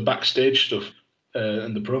stuff, the backstage stuff,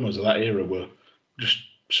 and the promos of that era were just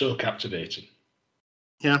so captivating.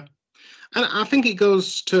 Yeah. And I think it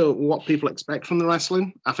goes to what people expect from the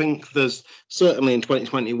wrestling. I think there's certainly in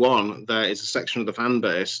 2021, there is a section of the fan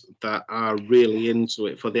base that are really into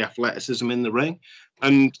it for the athleticism in the ring.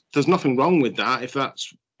 And there's nothing wrong with that. If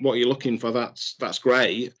that's what you're looking for, that's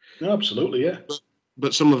great. No, absolutely, yeah.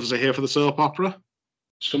 but some of us are here for the soap opera.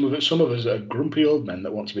 Some of us are grumpy old men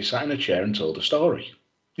that want to be sat in a chair and told a story.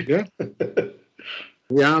 Yeah.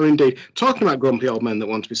 We are indeed. Talking about grumpy old men that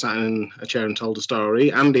want to be sat in a chair and told a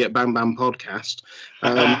story, Andy at Bang Bang Podcast,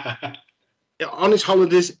 on his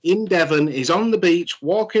holidays in Devon, he's on the beach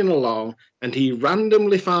walking along, and he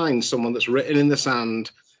randomly finds someone that's written in the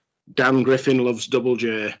sand, Dan Griffin loves Double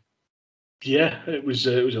J. Yeah, it was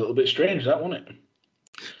a little bit strange, that, wasn't it?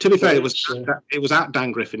 To be fair, it was at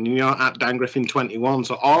Dan Griffin. You're at Dan Griffin 21,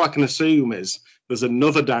 so all I can assume is there's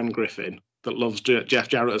another Dan Griffin that loves Jeff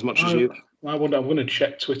Jarrett as much as you. I'm going to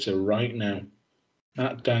check Twitter right now.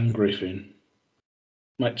 At Dan Griffin.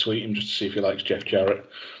 Might tweet him just to see if he likes Jeff Jarrett.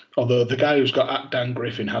 Although the guy who's got at Dan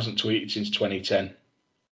Griffin hasn't tweeted since 2010.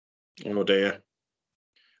 Oh dear.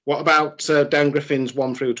 What about Dan Griffin's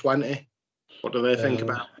 1 through 20? What do they think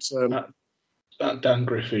about? At Dan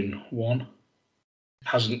Griffin 1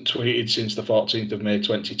 hasn't tweeted since the 14th of May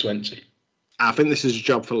 2020. I think this is a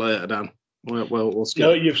job for later, Dan. We'll skip.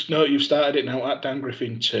 No, you've started it now. At Dan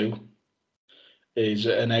Griffin 2 is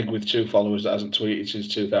an egg with 2 followers that hasn't tweeted since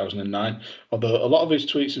 2009. Although a lot of his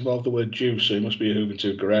tweets involve the word Jew, so he must be a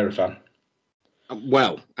Juventud Guerrera fan.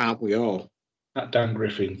 Well, aren't we all? At Dan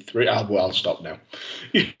Griffin 3. I'll stop now.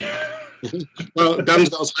 Well, Dan's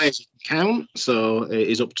got as high as he can count, so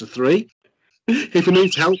he's up to 3. If he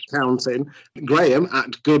needs help counting, Graham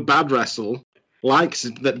at Good Bad Wrestle likes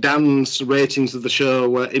that Dan's ratings of the show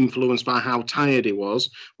were influenced by how tired he was,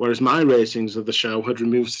 whereas my ratings of the show had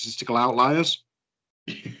removed statistical outliers.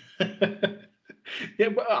 Yeah,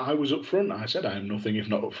 but I was upfront. I said I am nothing if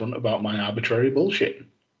not upfront about my arbitrary bullshit.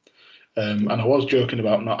 And I was joking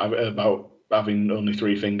about having only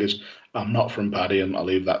 3 fingers. I'm not from Paddy, and I'll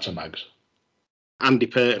leave that to Mags. Andy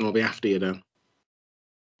Payton will be after you now.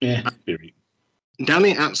 Yeah, theory.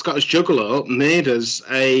 Danny at Scottish Juggalo made us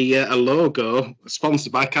a logo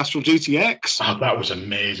sponsored by Castrol GTX. Oh, that was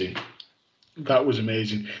amazing. That was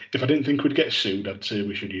amazing. If I didn't think we'd get sued, I'd say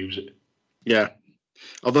we should use it. Yeah.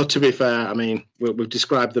 Although, to be fair, I mean, we've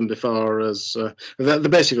described them before as... they're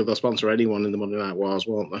basically they'll sponsor anyone in the Monday Night Wars,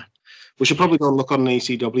 won't they? We should probably go and look on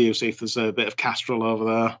ECW, see if there's a bit of Castrol over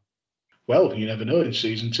there. Well, you never know. In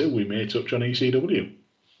Season 2, we may touch on ECW.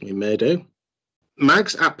 We may do.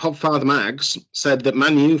 Mags at Podfather Mags said that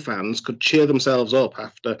Man U fans could cheer themselves up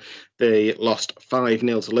after they lost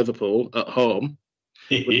 5-0 to Liverpool at home.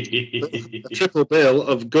 A triple bill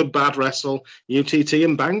of Good Bad Wrestle, UTT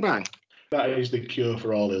and Bang Bang. That is the cure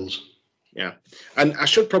for all ills. Yeah. And I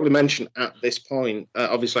should probably mention at this point,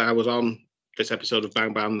 obviously I was on this episode of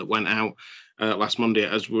Bang Bang that went out last Monday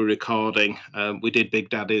as we were recording. We did Big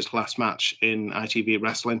Daddy's last match in ITV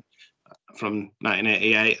Wrestling from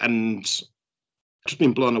 1988, and just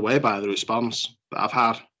been blown away by the response that I've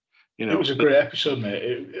had. You know, it was a great episode,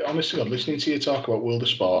 mate. Honestly, God, listening to you talk about World of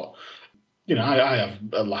Sport, you know, I have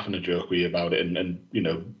a laugh and a joke with you about it, and you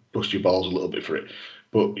know, bust your balls a little bit for it.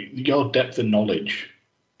 But your depth of knowledge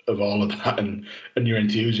of all of that and your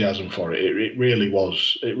enthusiasm for it, it really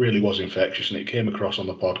was infectious, and it came across on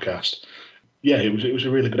the podcast. Yeah, it was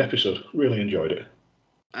a really good episode. Really enjoyed it.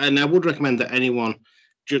 And I would recommend that anyone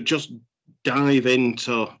just dive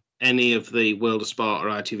into any of the World of Sport or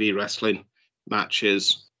ITV Wrestling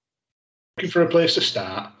matches. Looking for a place to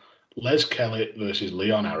start, Les Kelly versus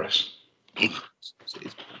Leon Harris.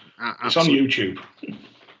 It's on YouTube.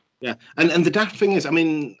 Yeah, and the daft thing is, I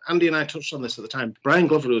mean, Andy and I touched on this at the time. Brian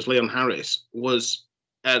Glover, who was Leon Harris, was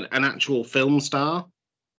an actual film star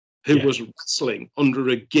who was wrestling under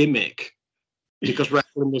a gimmick because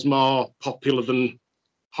wrestling was more popular than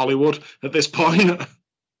Hollywood at this point.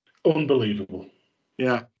 Unbelievable.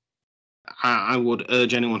 Yeah. I would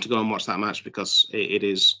urge anyone to go and watch that match because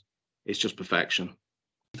it's just perfection.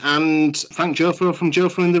 And Frank Jofro from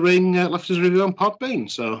Jofro in the Ring left his review on Podbean.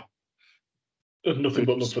 So nothing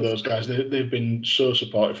but love for those guys. They've been so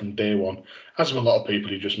supportive from day one, as have a lot of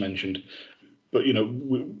people you just mentioned. But you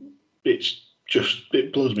know,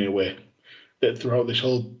 it blows me away that throughout this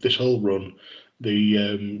whole run,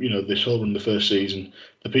 the first season,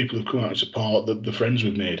 the people who've come out and support, the friends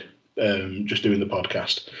we've made. Just doing the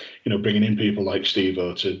podcast, you know, bringing in people like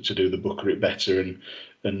Steve-O to do the Booker It Better, and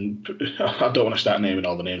I don't want to start naming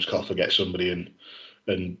all the names because I'll forget somebody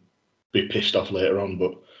and be pissed off later on,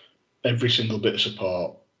 but every single bit of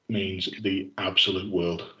support means the absolute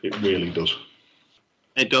world. It really does.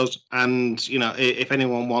 It does, and you know, if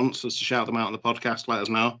anyone wants us to shout them out on the podcast, let us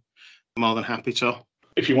know. I'm more than happy to.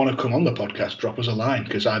 If you want to come on the podcast, drop us a line,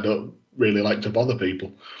 because I don't really like to bother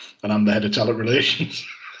people, and I'm the head of talent relations.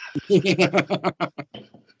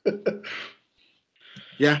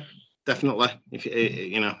 Yeah, definitely.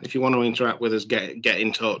 If you want to interact with us, get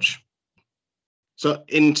in touch. So,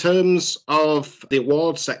 in terms of the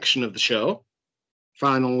awards section of the show,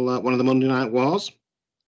 final one of the Monday Night Wars,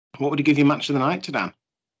 what would you give your match of the night to, Dan?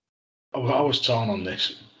 I was torn on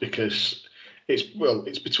this because it's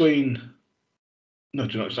between. No,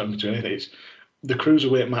 do you know, it's not between anything. It's the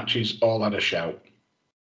cruiserweight matches all had a shout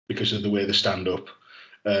because of the way they stand up.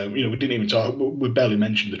 We didn't even talk. We barely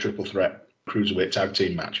mentioned the triple threat cruiserweight tag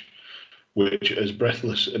team match, which, as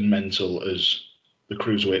breathless and mental as the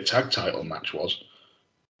cruiserweight tag title match was,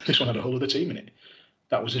 this one had a whole other team in it.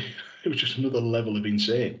 That was it. It was just another level of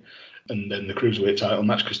insane. And then the cruiserweight title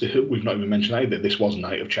match, because we've not even mentioned either, this was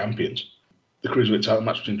Night of Champions. The cruiserweight title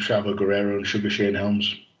match between Chavo Guerrero and Sugar Shane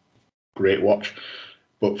Helms, great watch.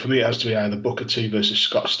 But for me, it has to be either Booker T versus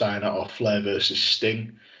Scott Steiner or Flair versus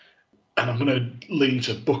Sting. And I'm going to lean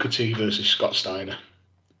to Booker T versus Scott Steiner.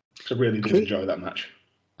 I really did enjoy that match.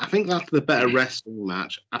 I think that's the better wrestling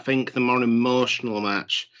match. I think the more emotional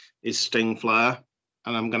match is Sting Flair.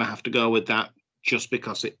 And I'm going to have to go with that just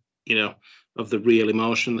because of the real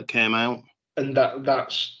emotion that came out. And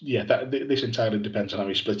this entirely depends on how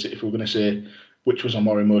you split it. If we're going to say which was I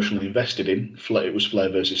more emotionally invested in, it was Flair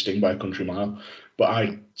versus Sting by a country mile. But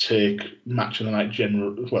I take match of the night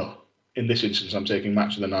in this instance, I'm taking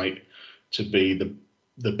match of the night to be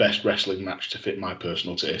the best wrestling match to fit my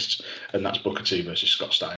personal tastes, and that's Booker T versus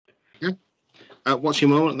Scott Steiner. Yeah. What's your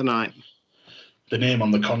moment of the night? The name on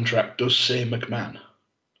the contract does say McMahon,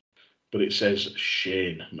 but it says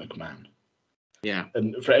Shane McMahon. Yeah.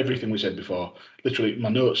 And for everything we said before, literally my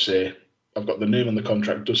notes say, I've got the name on the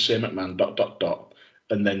contract does say McMahon ...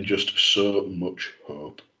 and then just so much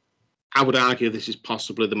hope. I would argue this is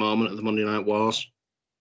possibly the moment of the Monday Night Wars.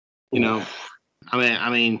 I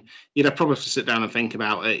mean, you'd have probably have to sit down and think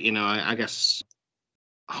about it. I guess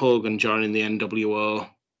Hogan joining the NWO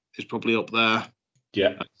is probably up there.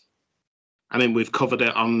 Yeah. I mean, we've covered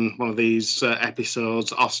it on one of these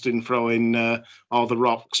episodes, Austin throwing all the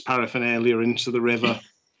Rock's paraphernalia into the river.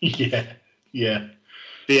 Yeah.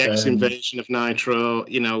 The ex-invasion of Nitro,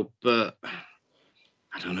 but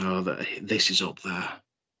I don't know that this is up there.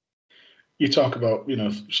 You talk about,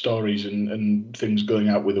 stories and things going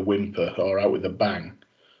out with a whimper or out with a bang.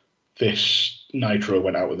 This Nitro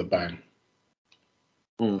went out with a bang.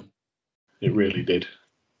 Mm. It really did.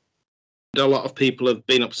 A lot of people have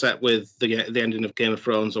been upset with the ending of Game of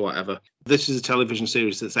Thrones or whatever. This is a television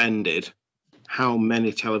series that's ended. How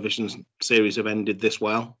many television series have ended this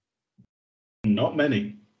well? Not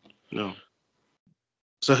many. No.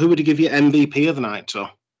 So who would you give your MVP of the night to?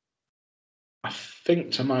 I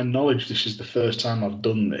think, to my knowledge, this is the first time I've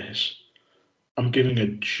done this. I'm giving a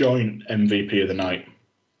joint MVP of the night,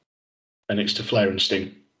 and it's to Flair and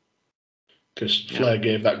Sting. Because Flair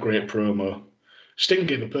gave that great promo. Sting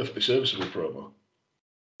gave a perfectly serviceable promo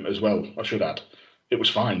as well, I should add. It was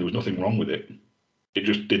fine. There was nothing wrong with it. It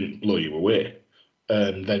just didn't blow you away.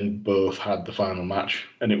 And then both had the final match,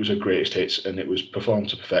 and it was a greatest hits, and it was performed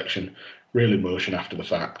to perfection, real emotion after the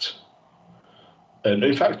fact. And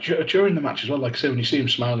in fact, during the match as well, like I say, when you see them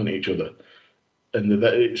smiling at each other, and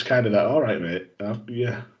it's kind of that, all right, mate,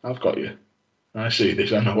 I've got you. I see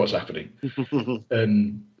this, I know what's happening.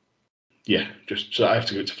 And just so I have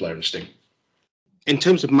to give it to Flair and Sting. In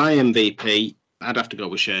terms of my MVP, I'd have to go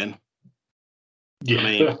with Shane.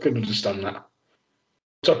 Yeah, I can understand that.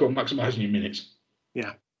 Talk about maximising your minutes.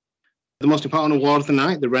 Yeah. The most important award of the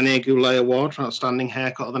night, the Rene Goulet Award for Outstanding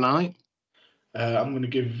Haircut of the Night. I'm going to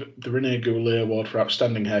give the Rene Goulet Award for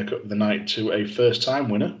Outstanding Haircut of the Night to a first-time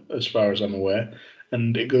winner, as far as I'm aware,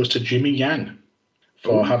 and it goes to Jimmy Yang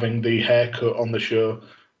for having the haircut on the show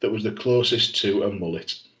that was the closest to a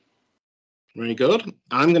mullet. Very good.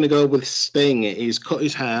 I'm going to go with Sting. He's cut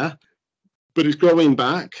his hair, but he's growing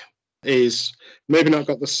back. He's maybe not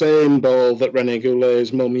got the same ball that Rene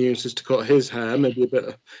Goulet's mum uses to cut his hair, maybe a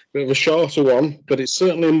bit of a shorter one, but it's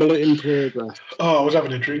certainly a mullet in progress. Oh, I was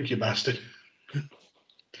having a drink, you bastard.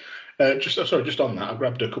 Just on that, I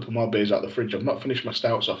grabbed a couple more beers out of the fridge. I've not finished my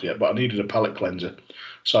stouts off yet, but I needed a palate cleanser.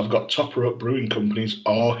 So I've got Top Rope Brewing Company's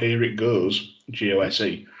Or Here It Goes,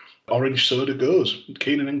 GOSE. Orange Soda Goes,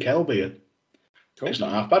 Keenan and Kel beer. Cool. It's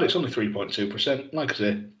not half bad. It's only 3.2%. Like I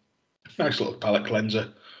say, nice little palate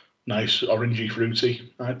cleanser. Nice orangey,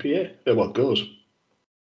 fruity IPA. Goes.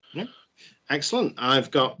 Yeah. Excellent.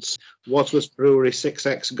 I've got Wadsworth Brewery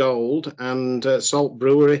 6X Gold and Salt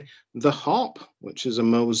Brewery The Hop, which is a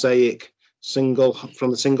mosaic single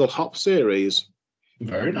from the single hop series.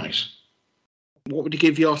 Very nice. What would you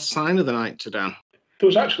give your sign of the night to, Dan? There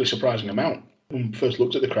was actually a surprising amount. When I first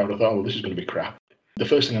looked at the crowd, I thought, this is going to be crap. The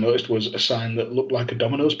first thing I noticed was a sign that looked like a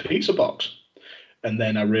Domino's pizza box. And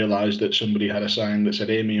then I realised that somebody had a sign that said,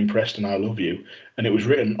 Amy and Preston, I love you. And it was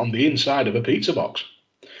written on the inside of a pizza box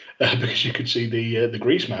because you could see the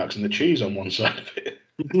grease marks and the cheese on one side of it.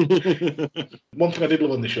 One thing I did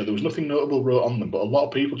love on this show, there was nothing notable wrote on them, but a lot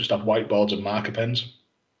of people just had whiteboards and marker pens.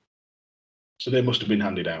 So they must have been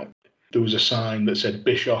handed out. There was a sign that said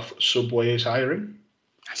Bischoff Subway is hiring.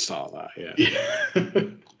 I saw that, yeah.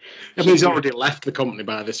 I mean, he's already left the company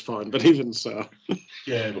by this point, but even so.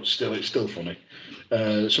 Yeah, but still, it's still funny.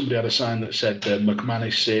 Somebody had a sign that said McMahon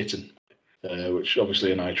is Satan, which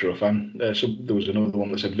obviously a Nitro fan. So there was another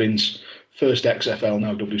one that said Vince, first XFL,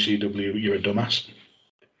 now WCW, you're a dumbass.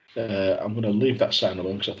 I'm going to leave that sign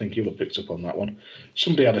alone because I think you'll have picked up on that one.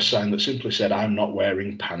 Somebody had a sign that simply said, I'm not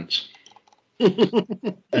wearing pants.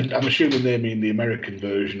 And I'm assuming they mean the American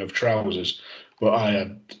version of trousers, but I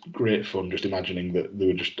had great fun just imagining that they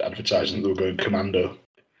were just advertising that they were going commando.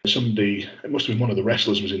 Somebody, it must have been one of the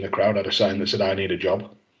wrestlers was in the crowd, had a sign that said, I need a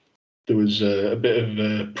job. There was a bit of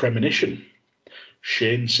a premonition.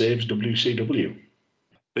 Shane saves WCW.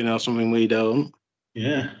 You know, something we don't.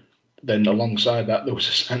 Yeah. Then alongside that, there was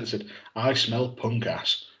a sign that said, I smell punk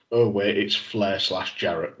ass. Oh, wait, it's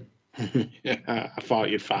Flair/Jarrett. Yeah, I thought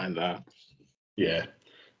you'd find that. Yeah.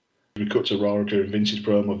 We cut to Raw during Vince's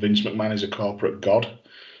promo. Vince McMahon is a corporate god.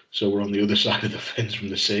 So we're on the other side of the fence from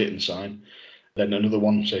the Satan sign. Then another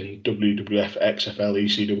one saying WWF, XFL,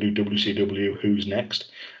 ECW, WCW, who's next?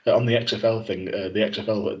 On the XFL thing, the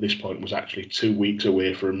XFL at this point was actually 2 weeks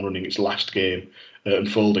away from running its last game and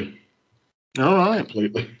folding. All right.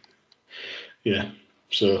 Completely. Yeah.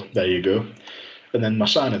 So there you go. And then my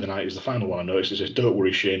sign of the night is the final one I noticed. It says, don't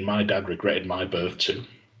worry, Shane, my dad regretted my birth too.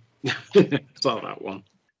 Saw that one.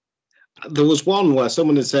 There was one where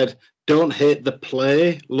someone had said, don't hate the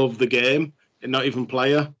play, love the game, and not even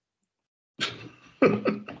player.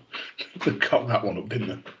 They got that one up, didn't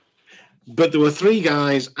they? But there were three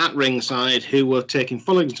guys at ringside who were taking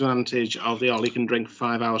full advantage of the all-you-can-drink for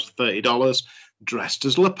 5 hours for $30, dressed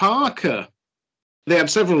as La Parka. They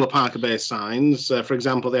had several La Parka-based signs. For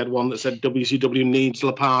example, they had one that said WCW needs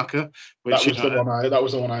La Parka. Which that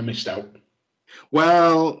was the one I missed out.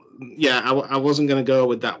 Well, yeah, I wasn't going to go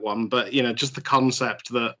with that one, but, you know, just the concept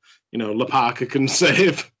that, you know, La Parka can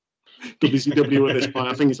save WCW at this point,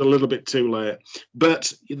 I think it's a little bit too late.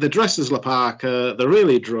 But the dress as La Parka, they're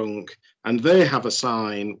really drunk, and they have a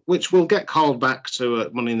sign, which will get called back to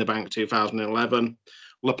Money in the Bank 2011,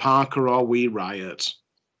 La Parka or we riot.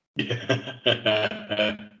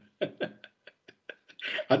 I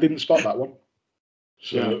didn't spot that one.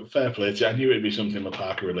 So fair play to you. I knew it'd be something La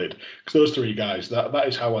Parka related. Because those three guys, that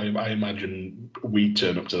is how I imagine we'd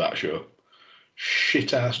turn up to that show.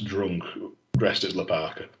 Shit-ass drunk, dressed as La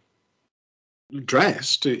Parka.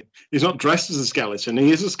 Dressed? He's not dressed as a skeleton, he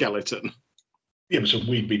is a skeleton. Yeah, but so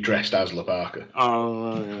we'd be dressed as La Parka.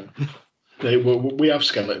 Oh, yeah. We have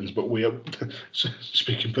skeletons, but we are,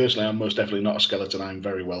 speaking personally, I'm most definitely not a skeleton. I'm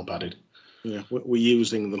very well padded. Yeah, we're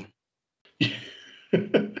using them.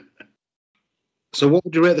 So what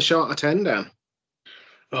would you rate the show out of 10, Dan?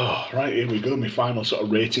 Oh, right, here we go. My final sort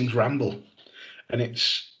of ratings ramble. And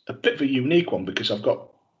it's a bit of a unique one because I've got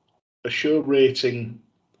a show rating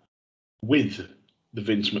with the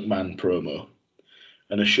Vince McMahon promo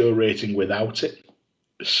and a show rating without it.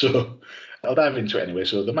 So I'll dive into it anyway.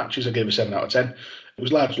 So the matches I gave a 7 out of 10. It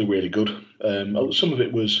was largely really good. Some of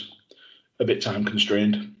it was a bit time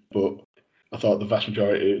constrained, but I thought the vast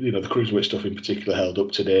majority, you know, the cruiserweight stuff in particular held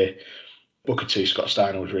up today. Booker T, Scott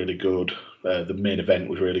Steiner was really good. The main event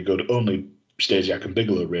was really good. Only Stasiak and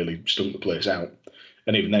Bigelow really stunk the place out.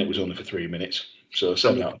 And even then it was only for 3 minutes. So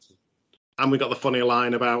 7 out of 10. And we got the funny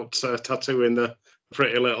line about tattooing the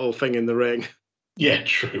pretty little thing in the ring. Yeah,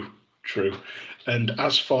 true. And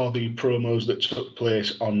as for the promos that took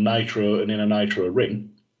place on Nitro and in a Nitro ring,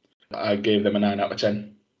 I gave them a 9 out of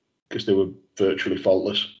 10 because they were virtually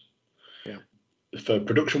faultless. Yeah. For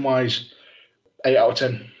production-wise, 8 out of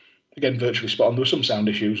 10. Again, virtually spot on. There were some sound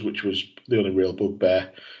issues, which was the only real bugbear,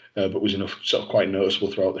 but was enough sort of quite noticeable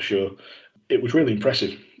throughout the show. It was really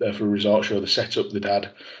impressive for a resort show. The setup they'd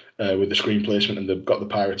had with the screen placement, and they've got the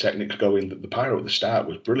pyrotechnics going. The pyro at the start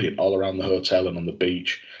was brilliant all around the hotel and on the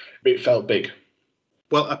beach. It felt big.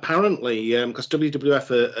 Well, apparently, because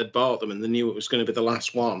WWF had bought them and they knew it was going to be the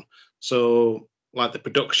last one. So, like, the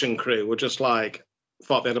production crew were just like,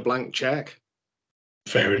 thought they had a blank check.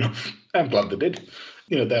 Fair enough. I'm glad they did.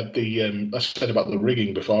 You know, they had the, I said about the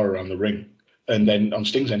rigging before around the ring. And then on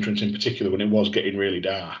Sting's entrance in particular, when it was getting really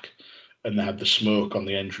dark, and they had the smoke on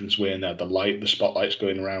the entranceway and they had the spotlights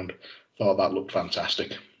going around, thought that looked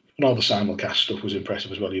fantastic. And all the simulcast stuff was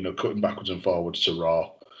impressive as well, you know, cutting backwards and forwards to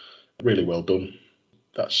Raw. Really well done.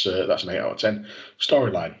 That's an 8 out of 10.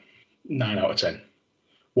 Storyline, 9 out of 10.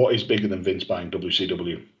 What is bigger than Vince buying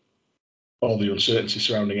WCW? All the uncertainty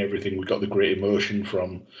surrounding everything. We got the great emotion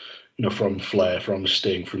from, from Flair, from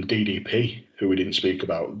Sting, from DDP, who we didn't speak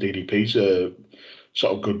about. DDP's a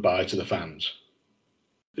sort of goodbye to the fans.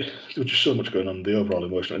 There was just so much going on, the overall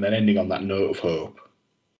emotion, and then ending on that note of hope.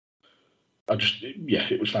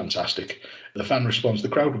 It was fantastic. The fan response, the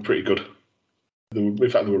crowd were pretty good. They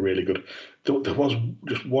were really good. There was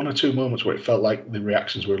just one or two moments where it felt like the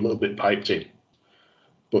reactions were a little bit piped in,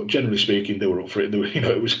 but generally speaking, they were up for it.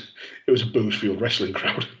 It was a booze-fueled wrestling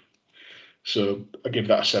crowd. So I give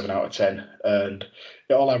that a 7 out of 10, and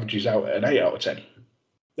it all averages out at an 8 out of 10.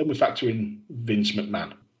 Then we factor in Vince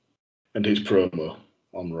McMahon and his promo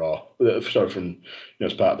on Raw. As part of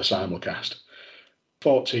the simulcast.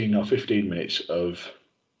 14 or 15 minutes of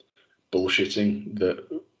bullshitting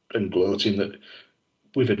and gloating that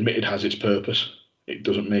we've admitted has its purpose. It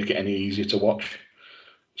doesn't make it any easier to watch.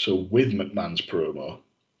 So with McMahon's promo,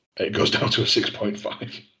 it goes down to a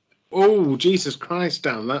 6.5. Oh, Jesus Christ,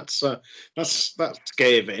 Dan! That's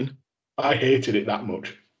scathing. I hated it that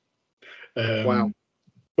much. Wow.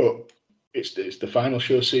 But it's the final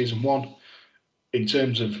show, season 1. In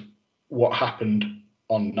terms of what happened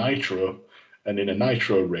on Nitro and in a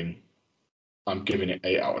Nitro ring, I'm giving it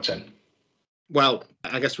 8 out of 10. Well,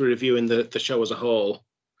 I guess we're reviewing the show as a whole,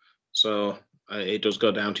 so it does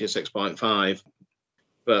go down to your 6.5.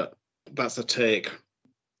 But that's a take.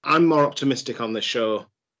 I'm more optimistic on this show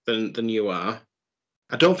than you are.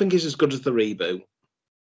 I don't think it's as good as the reboot.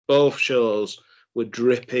 Both shows were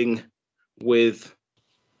dripping with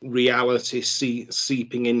reality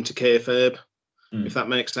seeping into kayfabe, if that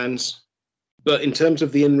makes sense. But in terms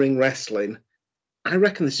of the in-ring wrestling, I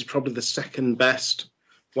reckon this is probably the second best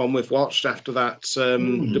one we've watched after that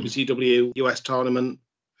WCW US tournament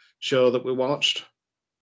show that we watched.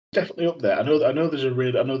 Definitely up there. I know there's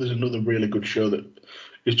another really good show that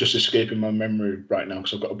is just escaping my memory right now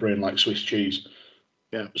because I've got a brain like Swiss cheese.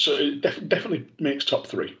 Yeah. So it definitely makes top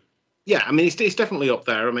 3. Yeah, I mean it's definitely up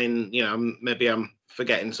there. I mean, maybe I'm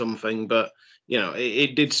forgetting something, but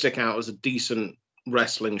it did stick out as a decent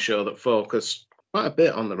wrestling show that focused quite a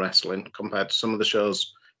bit on the wrestling compared to some of the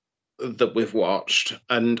shows that we've watched.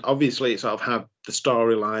 And obviously it sort of had the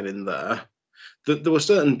storyline in there. There were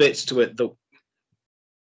certain bits to it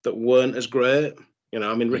that weren't as great.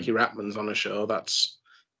 Ricky Ratman's on a show that's,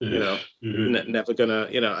 never gonna,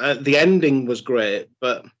 the ending was great,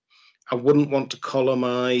 but I wouldn't want to colour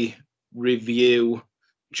my review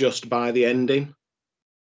just by the ending.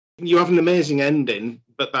 You have an amazing ending,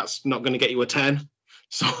 but that's not going to get you a 10,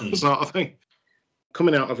 sort of thing.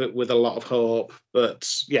 Coming out of it with a lot of hope, but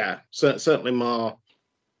yeah, certainly more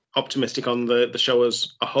optimistic on the show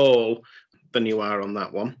as a whole than you are on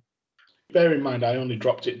that one. Bear in mind, I only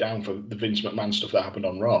dropped it down for the Vince McMahon stuff that happened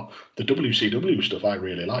on Raw. The WCW stuff I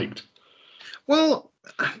really liked. Well,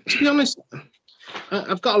 to be honest,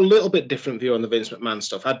 I've got a little bit different view on the Vince McMahon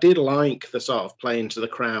stuff. I did like the sort of playing to the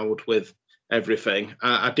crowd with everything.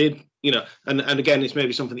 I did, and again, it's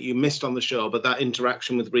maybe something that you missed on the show, but that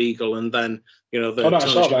interaction with Regal and then,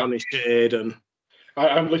 touch on his shade and.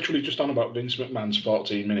 I'm literally just on about Vince McMahon's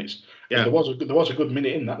 14 minutes. Yeah. There was a good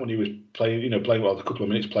minute in that when he was playing, a couple of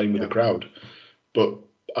minutes playing with the crowd, but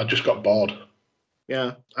I just got bored.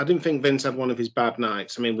 Yeah, I didn't think Vince had one of his bad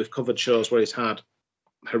nights. I mean, we've covered shows where he's had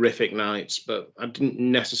horrific nights, but I didn't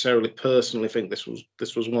necessarily personally think this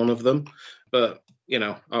was one of them. But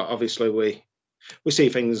obviously we see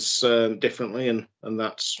things differently, and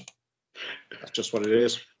that's just what it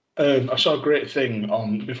is. I saw a great thing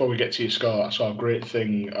before we get to your score. I saw a great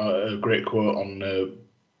quote on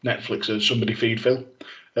Netflix. Somebody feed Phil.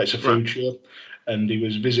 It's a food show, and he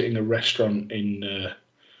was visiting a restaurant in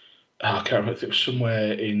I can't remember if it was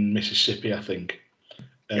somewhere in Mississippi, I think.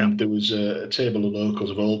 And there was a table of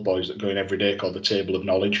locals of old boys that go in every day called the Table of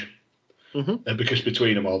Knowledge, because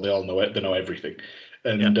between them all, they all know it. They know everything.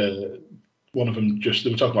 And one of them they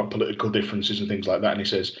were talking about political differences and things like that. And he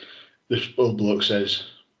says, this old bloke says,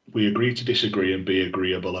 "We agree to disagree and be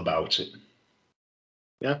agreeable about it."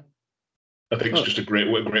 Yeah, I think it's just a great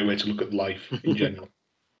way to look at life in general.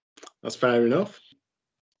 That's fair enough.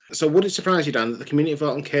 So, would it surprise you, Dan, that the community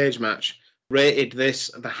vote on Cage Match rated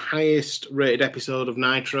this the highest rated episode of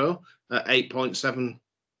Nitro at 8.7?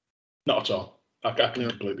 Not at all. I can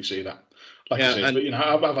completely see that. Like I say,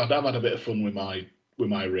 but I've had a bit of fun with my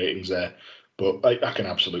ratings there, but I can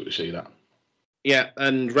absolutely see that. Yeah,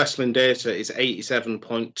 and Wrestling Data is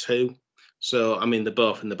 87.2. So I mean, they're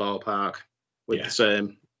both in the ballpark with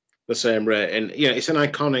the same rating. It's an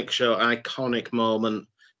iconic show, iconic moment.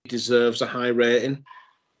 It deserves a high rating.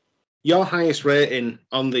 Your highest rating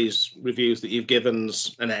on these reviews that you've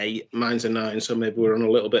given's an 8, mine's a 9, so maybe we're on a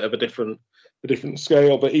little bit of a different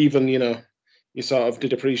scale. But even, you sort of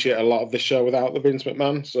did appreciate a lot of this show without the Vince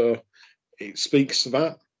McMahon, so it speaks to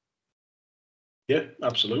that. Yeah,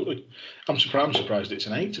 absolutely. I'm surprised it's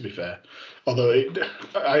an 8, to be fair. Although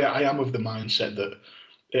I am of the mindset that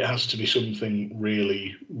it has to be something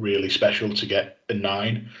really, really special to get a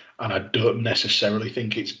 9, and I don't necessarily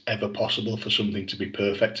think it's ever possible for something to be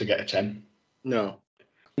perfect to get a 10. No.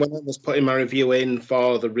 When I was putting my review in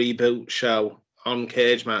for the reboot show on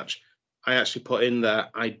Cage Match, I actually put in there,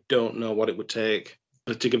 I don't know what it would take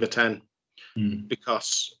to give a 10,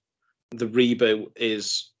 because the reboot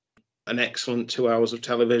is an excellent 2 hours of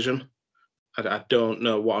television. I don't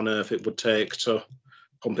know what on earth it would take to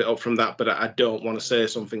pump it up from that, but I don't want to say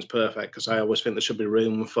something's perfect, because I always think there should be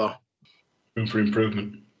room for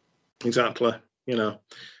improvement. Exactly, And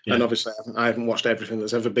obviously I haven't watched everything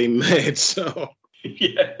that's ever been made, so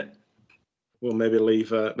yeah, we'll maybe leave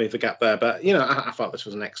the gap there. But I thought this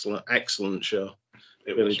was an excellent show.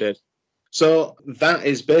 It really did. So that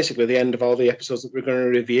is basically the end of all the episodes that we're going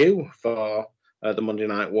to review for the Monday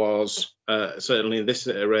Night Wars, certainly in this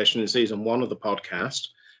iteration in season 1 of the podcast.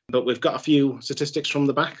 But we've got a few statistics from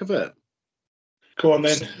the back of it. Go on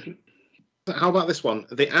then. How about this one?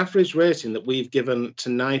 The average rating that we've given to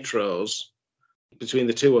Nitros between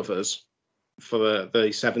the two of us for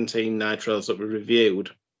the 17 Nitros that we reviewed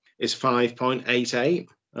is 5.88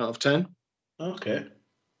 out of 10. Okay.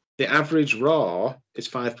 The average Raw is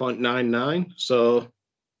 5.99, so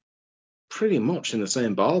pretty much in the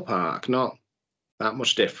same ballpark. Not that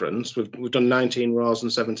much difference. We've done 19 Raws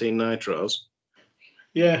and 17 Nitros.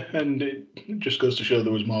 Yeah, and it just goes to show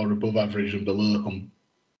there was more above average than below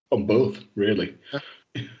on both, really.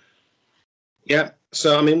 Yeah.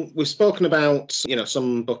 So, we've spoken about,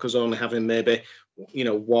 some bookers only having maybe,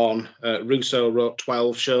 one. Russo wrote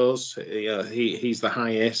 12 shows. He's the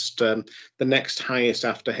highest. The next highest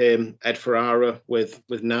after him, Ed Ferrara with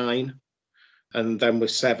 9. And then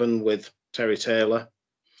with 7 with Terry Taylor.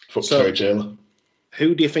 Terry Taylor.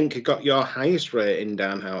 Who do you think got your highest rating,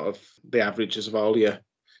 Dan, out of the averages of all your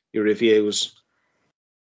reviews?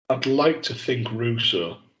 I'd like to think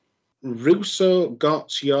Russo. Russo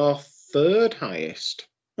got your 3rd highest.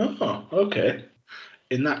 Oh, okay.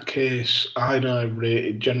 In that case, I know I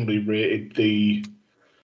generally rated the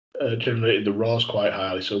Raws quite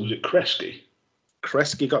highly. So was it Kresge?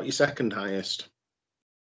 Kresge got your 2nd highest.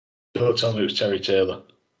 Don't tell me it was Terry Taylor.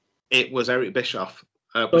 It was Eric Bischoff,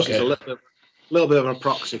 which is a little bit of a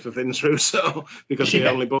proxy for Vince Russo, because he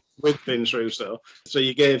only booked with Vince Russo. So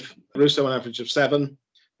you gave Russo an average of 7,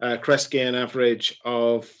 Kresge an average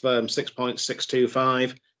of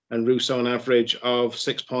 6.625, and Russo an average of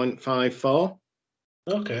 6.54.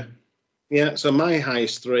 Okay. Yeah, so my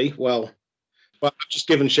highest 3, well, I've just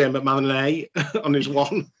given Shane McMahon an 8 on his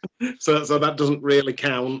 1, so that doesn't really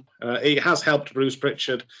count. It has helped Bruce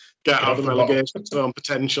Pritchard get out of the relegation zone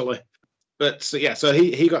potentially. But so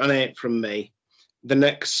he got an 8 from me. The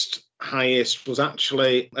next highest was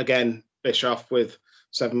actually, again, Bischoff with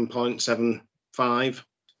 7.75.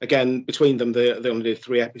 Again, between them, they only did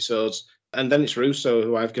 3 episodes. And then it's Russo,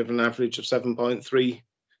 who I've given an average of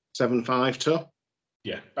 7.375 to.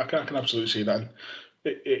 Yeah, I can absolutely see that.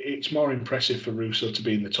 It's more impressive for Russo to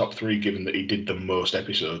be in the top 3, given that he did the most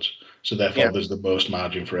episodes. So therefore, there's the most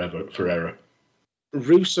margin for error.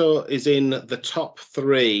 Russo is in the top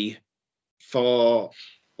 3 for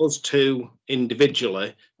us 2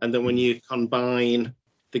 individually, and then when you combine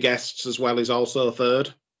the guests as well, is also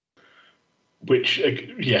 3rd. Which,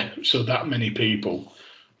 so that many people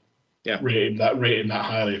rate him that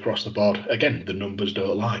highly across the board. Again, the numbers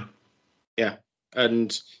don't lie. Yeah,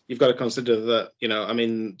 and you've got to consider that,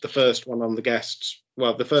 the first one on the guests,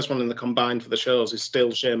 the first one in the combined for the shows is still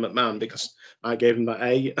Shane McMahon, because I gave him that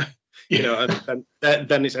 8. And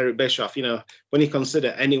then it's Eric Bischoff. When you consider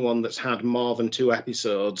anyone that's had more than 2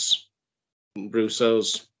 episodes,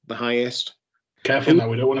 Russo's the highest. Careful now,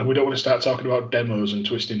 we don't want to start talking about demos and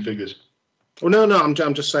twisting figures. Well, no, I'm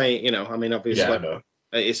just saying, obviously, yeah, I know.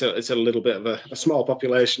 It's a little bit of a small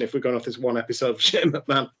population if we're going off this 1 episode of Shane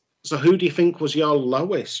McMahon. So who do you think was your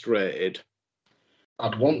lowest rated?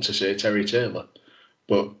 I'd want to say Terry Taylor,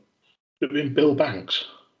 but Bill Banks.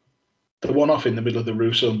 The one off in the middle of the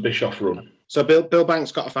Russo and Bischoff run. So Bill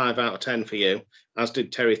Banks got a 5 out of 10 for you, as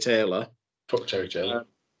did Terry Taylor. Fuck Terry Taylor.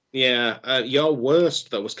 Your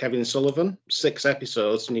worst, though, was Kevin Sullivan, 6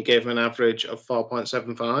 episodes, and you gave him an average of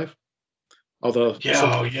 4.75. Although...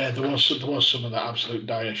 there was some of that absolute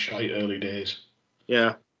dire shite early days.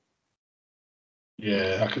 Yeah.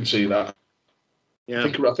 Yeah, I can see that. Yeah.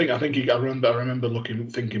 I remember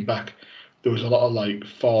thinking back. There was a lot of like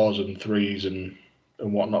 4s and 3s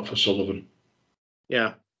and whatnot for Sullivan.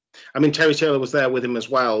 Yeah. I mean, Terry Taylor was there with him as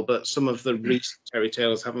well, but some of the recent Terry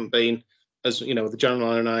Taylors haven't been as, the John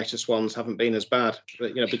Laurinaitis ones haven't been as bad.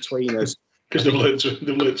 But, between us. Because they've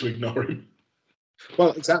learned to ignore him.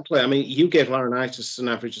 Well, exactly. I mean, you gave Laurinaitis an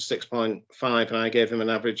average of 6.5 and I gave him an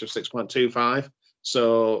average of 6.25.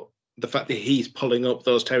 So the fact that he's pulling up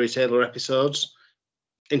those Terry Taylor episodes,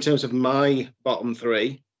 in terms of my bottom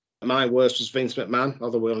 3, my worst was Vince McMahon,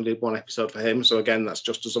 although we only did 1 episode for him. So again, that's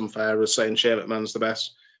just as unfair as saying Shane McMahon's the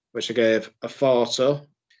best, which I gave a 4 to.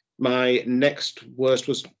 My next worst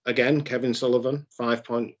was, again, Kevin Sullivan,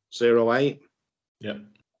 5.08. Yeah.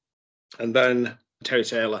 And then Terry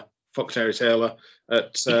Taylor. Fuck Terry Taylor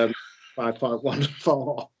at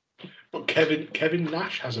 5.14. But Kevin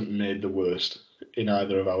Nash hasn't made the worst in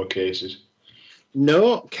either of our cases.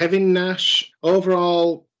 No, Kevin Nash,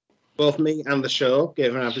 overall, both me and the show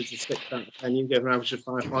gave an average of 6 out of 10. You gave an average of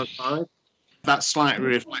 5.5. That's slightly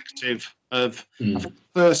reflective of I think the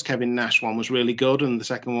first Kevin Nash one was really good and the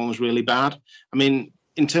second one was really bad. I mean,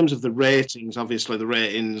 in terms of the ratings, obviously the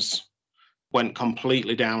ratings went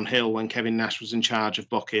completely downhill when Kevin Nash was in charge of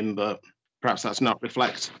booking, but perhaps that's not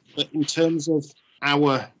reflected. But in terms of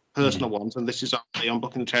our personal ones, and this is only on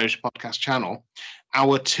Booking the Terrorist podcast channel,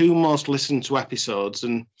 our 2 most listened to episodes,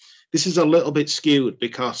 and this is a little bit skewed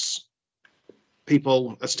because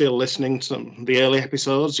people are still listening to the early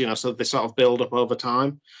episodes, so they sort of build up over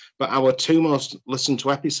time. But our 2 most listened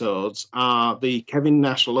to episodes are the Kevin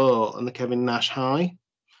Nash Low and the Kevin Nash High.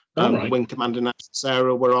 Right. Wing Commander Nash and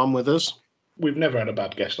Sarah were on with us. We've never had a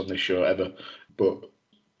bad guest on this show ever, but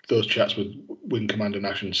those chats with Wing Commander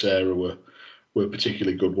Nash and Sarah were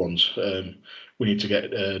particularly good ones. We need to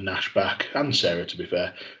get Nash back, and Sarah, to be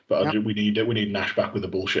fair, but we need Nash back with a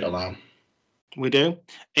bullshit alarm. We do.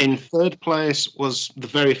 In 3rd place was the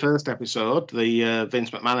very first episode, the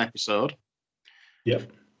Vince McMahon episode.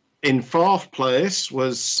 Yep. In 4th place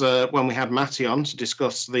was when we had Matty on to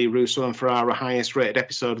discuss the Russo and Ferrara highest rated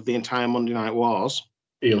episode of the entire Monday Night Wars.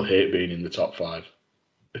 He'll hate being in the top 5.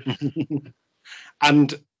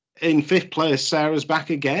 And in 5th place, Sarah's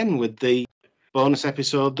back again with the bonus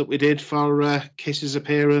episode that we did for Kiss's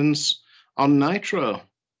appearance on Nitro.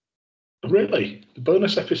 Really? The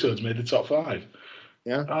bonus episodes made the top 5?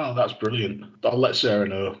 Yeah. Oh, that's brilliant. I'll let Sarah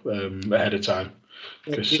know ahead of time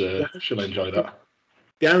because she'll enjoy that.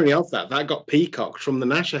 The irony of that got peacocked from the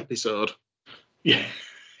Nash episode. Yeah.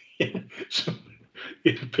 So,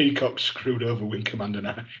 Peacock screwed over Wing Commander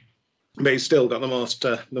Nash. But he's still got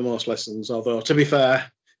the most listens, although, to be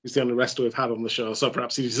fair, he's the only wrestler we've had on the show, so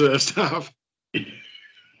perhaps he deserves to have.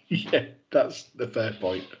 Yeah, that's the fair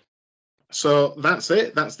point. So that's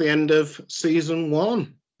it. That's the end of season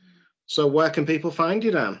 1. So where can people find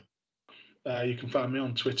you, Dan? You can find me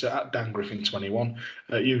on Twitter at DanGriffin21,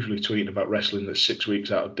 usually tweeting about wrestling that's 6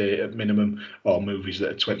 weeks out of date at minimum, or movies that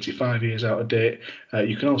are 25 years out of date.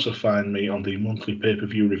 You can also find me on the monthly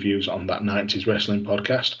pay-per-view reviews on That 90s Wrestling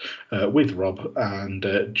podcast with Rob and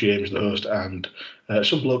James, the host, and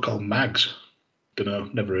some bloke called Mags. Don't know,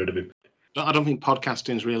 never heard of him. I don't think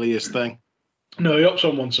podcasting's really his thing. No, he hops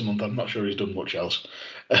on once a month. I'm not sure he's done much else.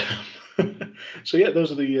 So yeah,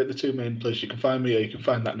 those are the 2 main places you can find me. You can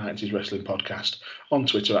find That 90s Wrestling podcast on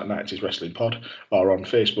Twitter at 90s Wrestling Pod, or on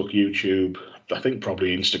Facebook, YouTube, I think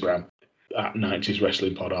probably Instagram at 90s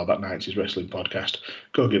Wrestling Pod or That 90s Wrestling Podcast.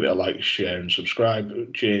 Go give it a like, share and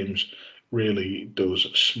subscribe. James really does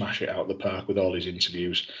smash it out the park with all his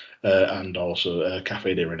interviews, and also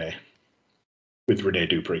Cafe de Rene with Rene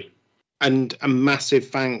Dupree. And a massive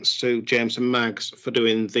thanks to James and Mags for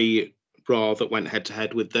doing the Raw that went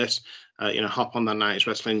head-to-head with this. Hop on That 90s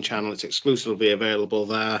Wrestling channel. It's exclusively available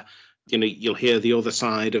there. You'll hear the other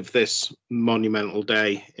side of this monumental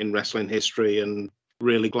day in wrestling history, and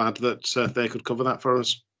really glad that they could cover that for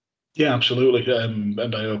us. Yeah, absolutely. And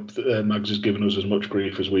I hope that Mags has given us as much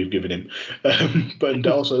grief as we've given him. But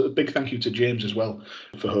also a big thank you to James as well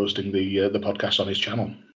for hosting the podcast on his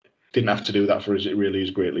channel. Didn't have to do that for us. It really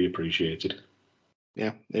is greatly appreciated.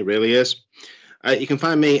 Yeah, it really is. You can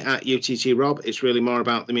find me at UTT Rob. It's really more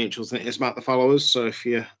about the mutuals than it is about the followers. So if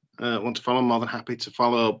you want to follow, I'm more than happy to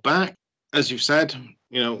follow back. As you've said,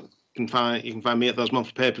 you can find me at those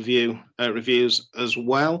monthly pay-per-view reviews as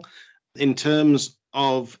well. In terms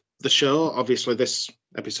of the show, obviously this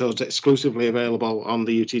episode is exclusively available on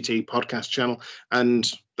the UTT podcast channel,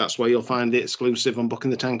 and that's where you'll find the exclusive on Booking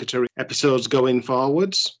the Tankatory episodes going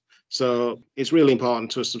forwards. So it's really important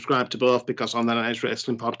to subscribe to both, because on the 90s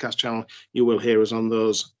Wrestling podcast channel, you will hear us on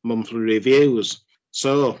those monthly reviews.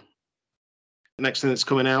 So next thing that's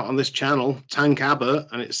coming out on this channel, Tank Abbott,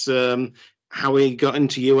 and it's how he got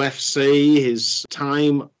into UFC, his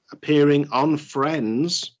time appearing on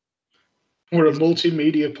Friends. We're a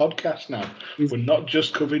multimedia podcast now. We're not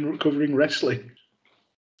just covering wrestling.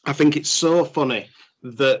 I think it's so funny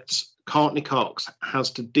that Courtney Cox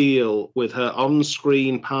has to deal with her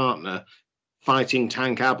on-screen partner fighting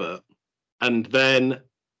Tank Abbott, and then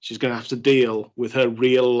she's going to have to deal with her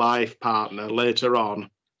real-life partner later on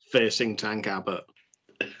facing Tank Abbott.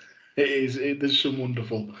 There's some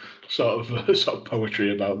wonderful sort of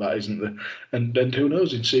poetry about that, isn't there? And who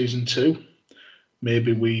knows, in season 2,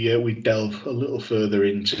 maybe we delve a little further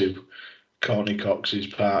into Courtney Cox's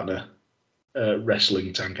partner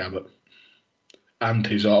wrestling Tank Abbott, and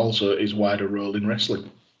his wider role in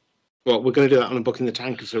wrestling. Well, we're going to do that on a Book in the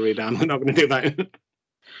Tank, so we're not going to do that.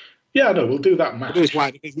 Yeah, no, we'll do that match.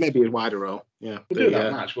 It's maybe a wider role. Yeah, we'll do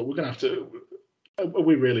that match, but we're going to have to. Are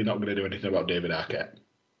we really not going to do anything about David Arquette?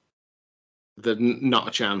 Not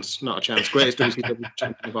a chance. Not a chance. Greatest WCW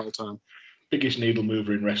champion of all time. Biggest needle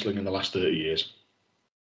mover in wrestling in the last 30 years.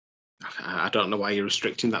 I don't know why you're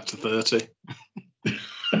restricting that to 30.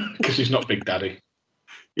 Because he's not Big Daddy.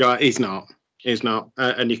 Yeah, he's not. He's not.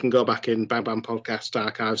 And you can go back in Bang Bang Podcast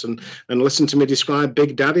archives and listen to me describe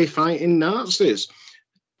Big Daddy fighting Nazis.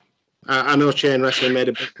 I know Chain Wrestling made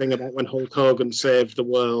a big thing about when Hulk Hogan saved the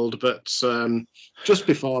world, but just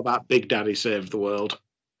before that, Big Daddy saved the world.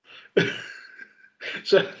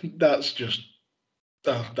 So that's just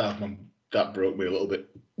that broke me a little bit.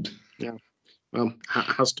 Yeah, well, it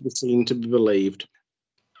has to be seen to be believed.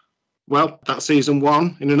 Well, that's season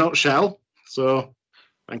 1 in a nutshell. So,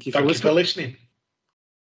 thank you for listening.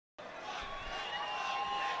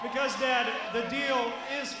 Because, Dad, the deal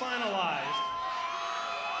is finalized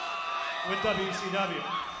with WCW,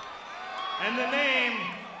 and the name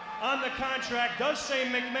on the contract does say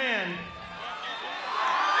McMahon.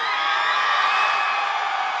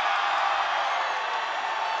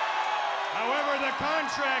 However, the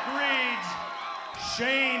contract reads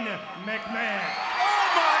Shane McMahon. Oh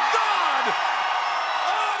my God!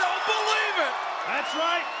 I don't believe it! That's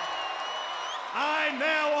right. I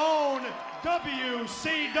now own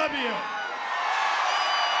WCW.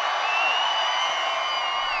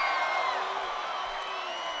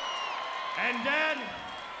 And Dad,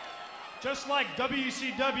 just like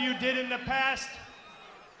WCW did in the past,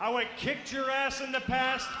 how it kicked your ass in the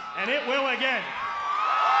past, and it will again.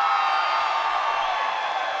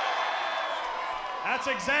 That's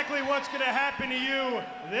exactly what's going to happen to you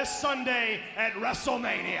this Sunday at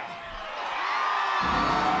WrestleMania.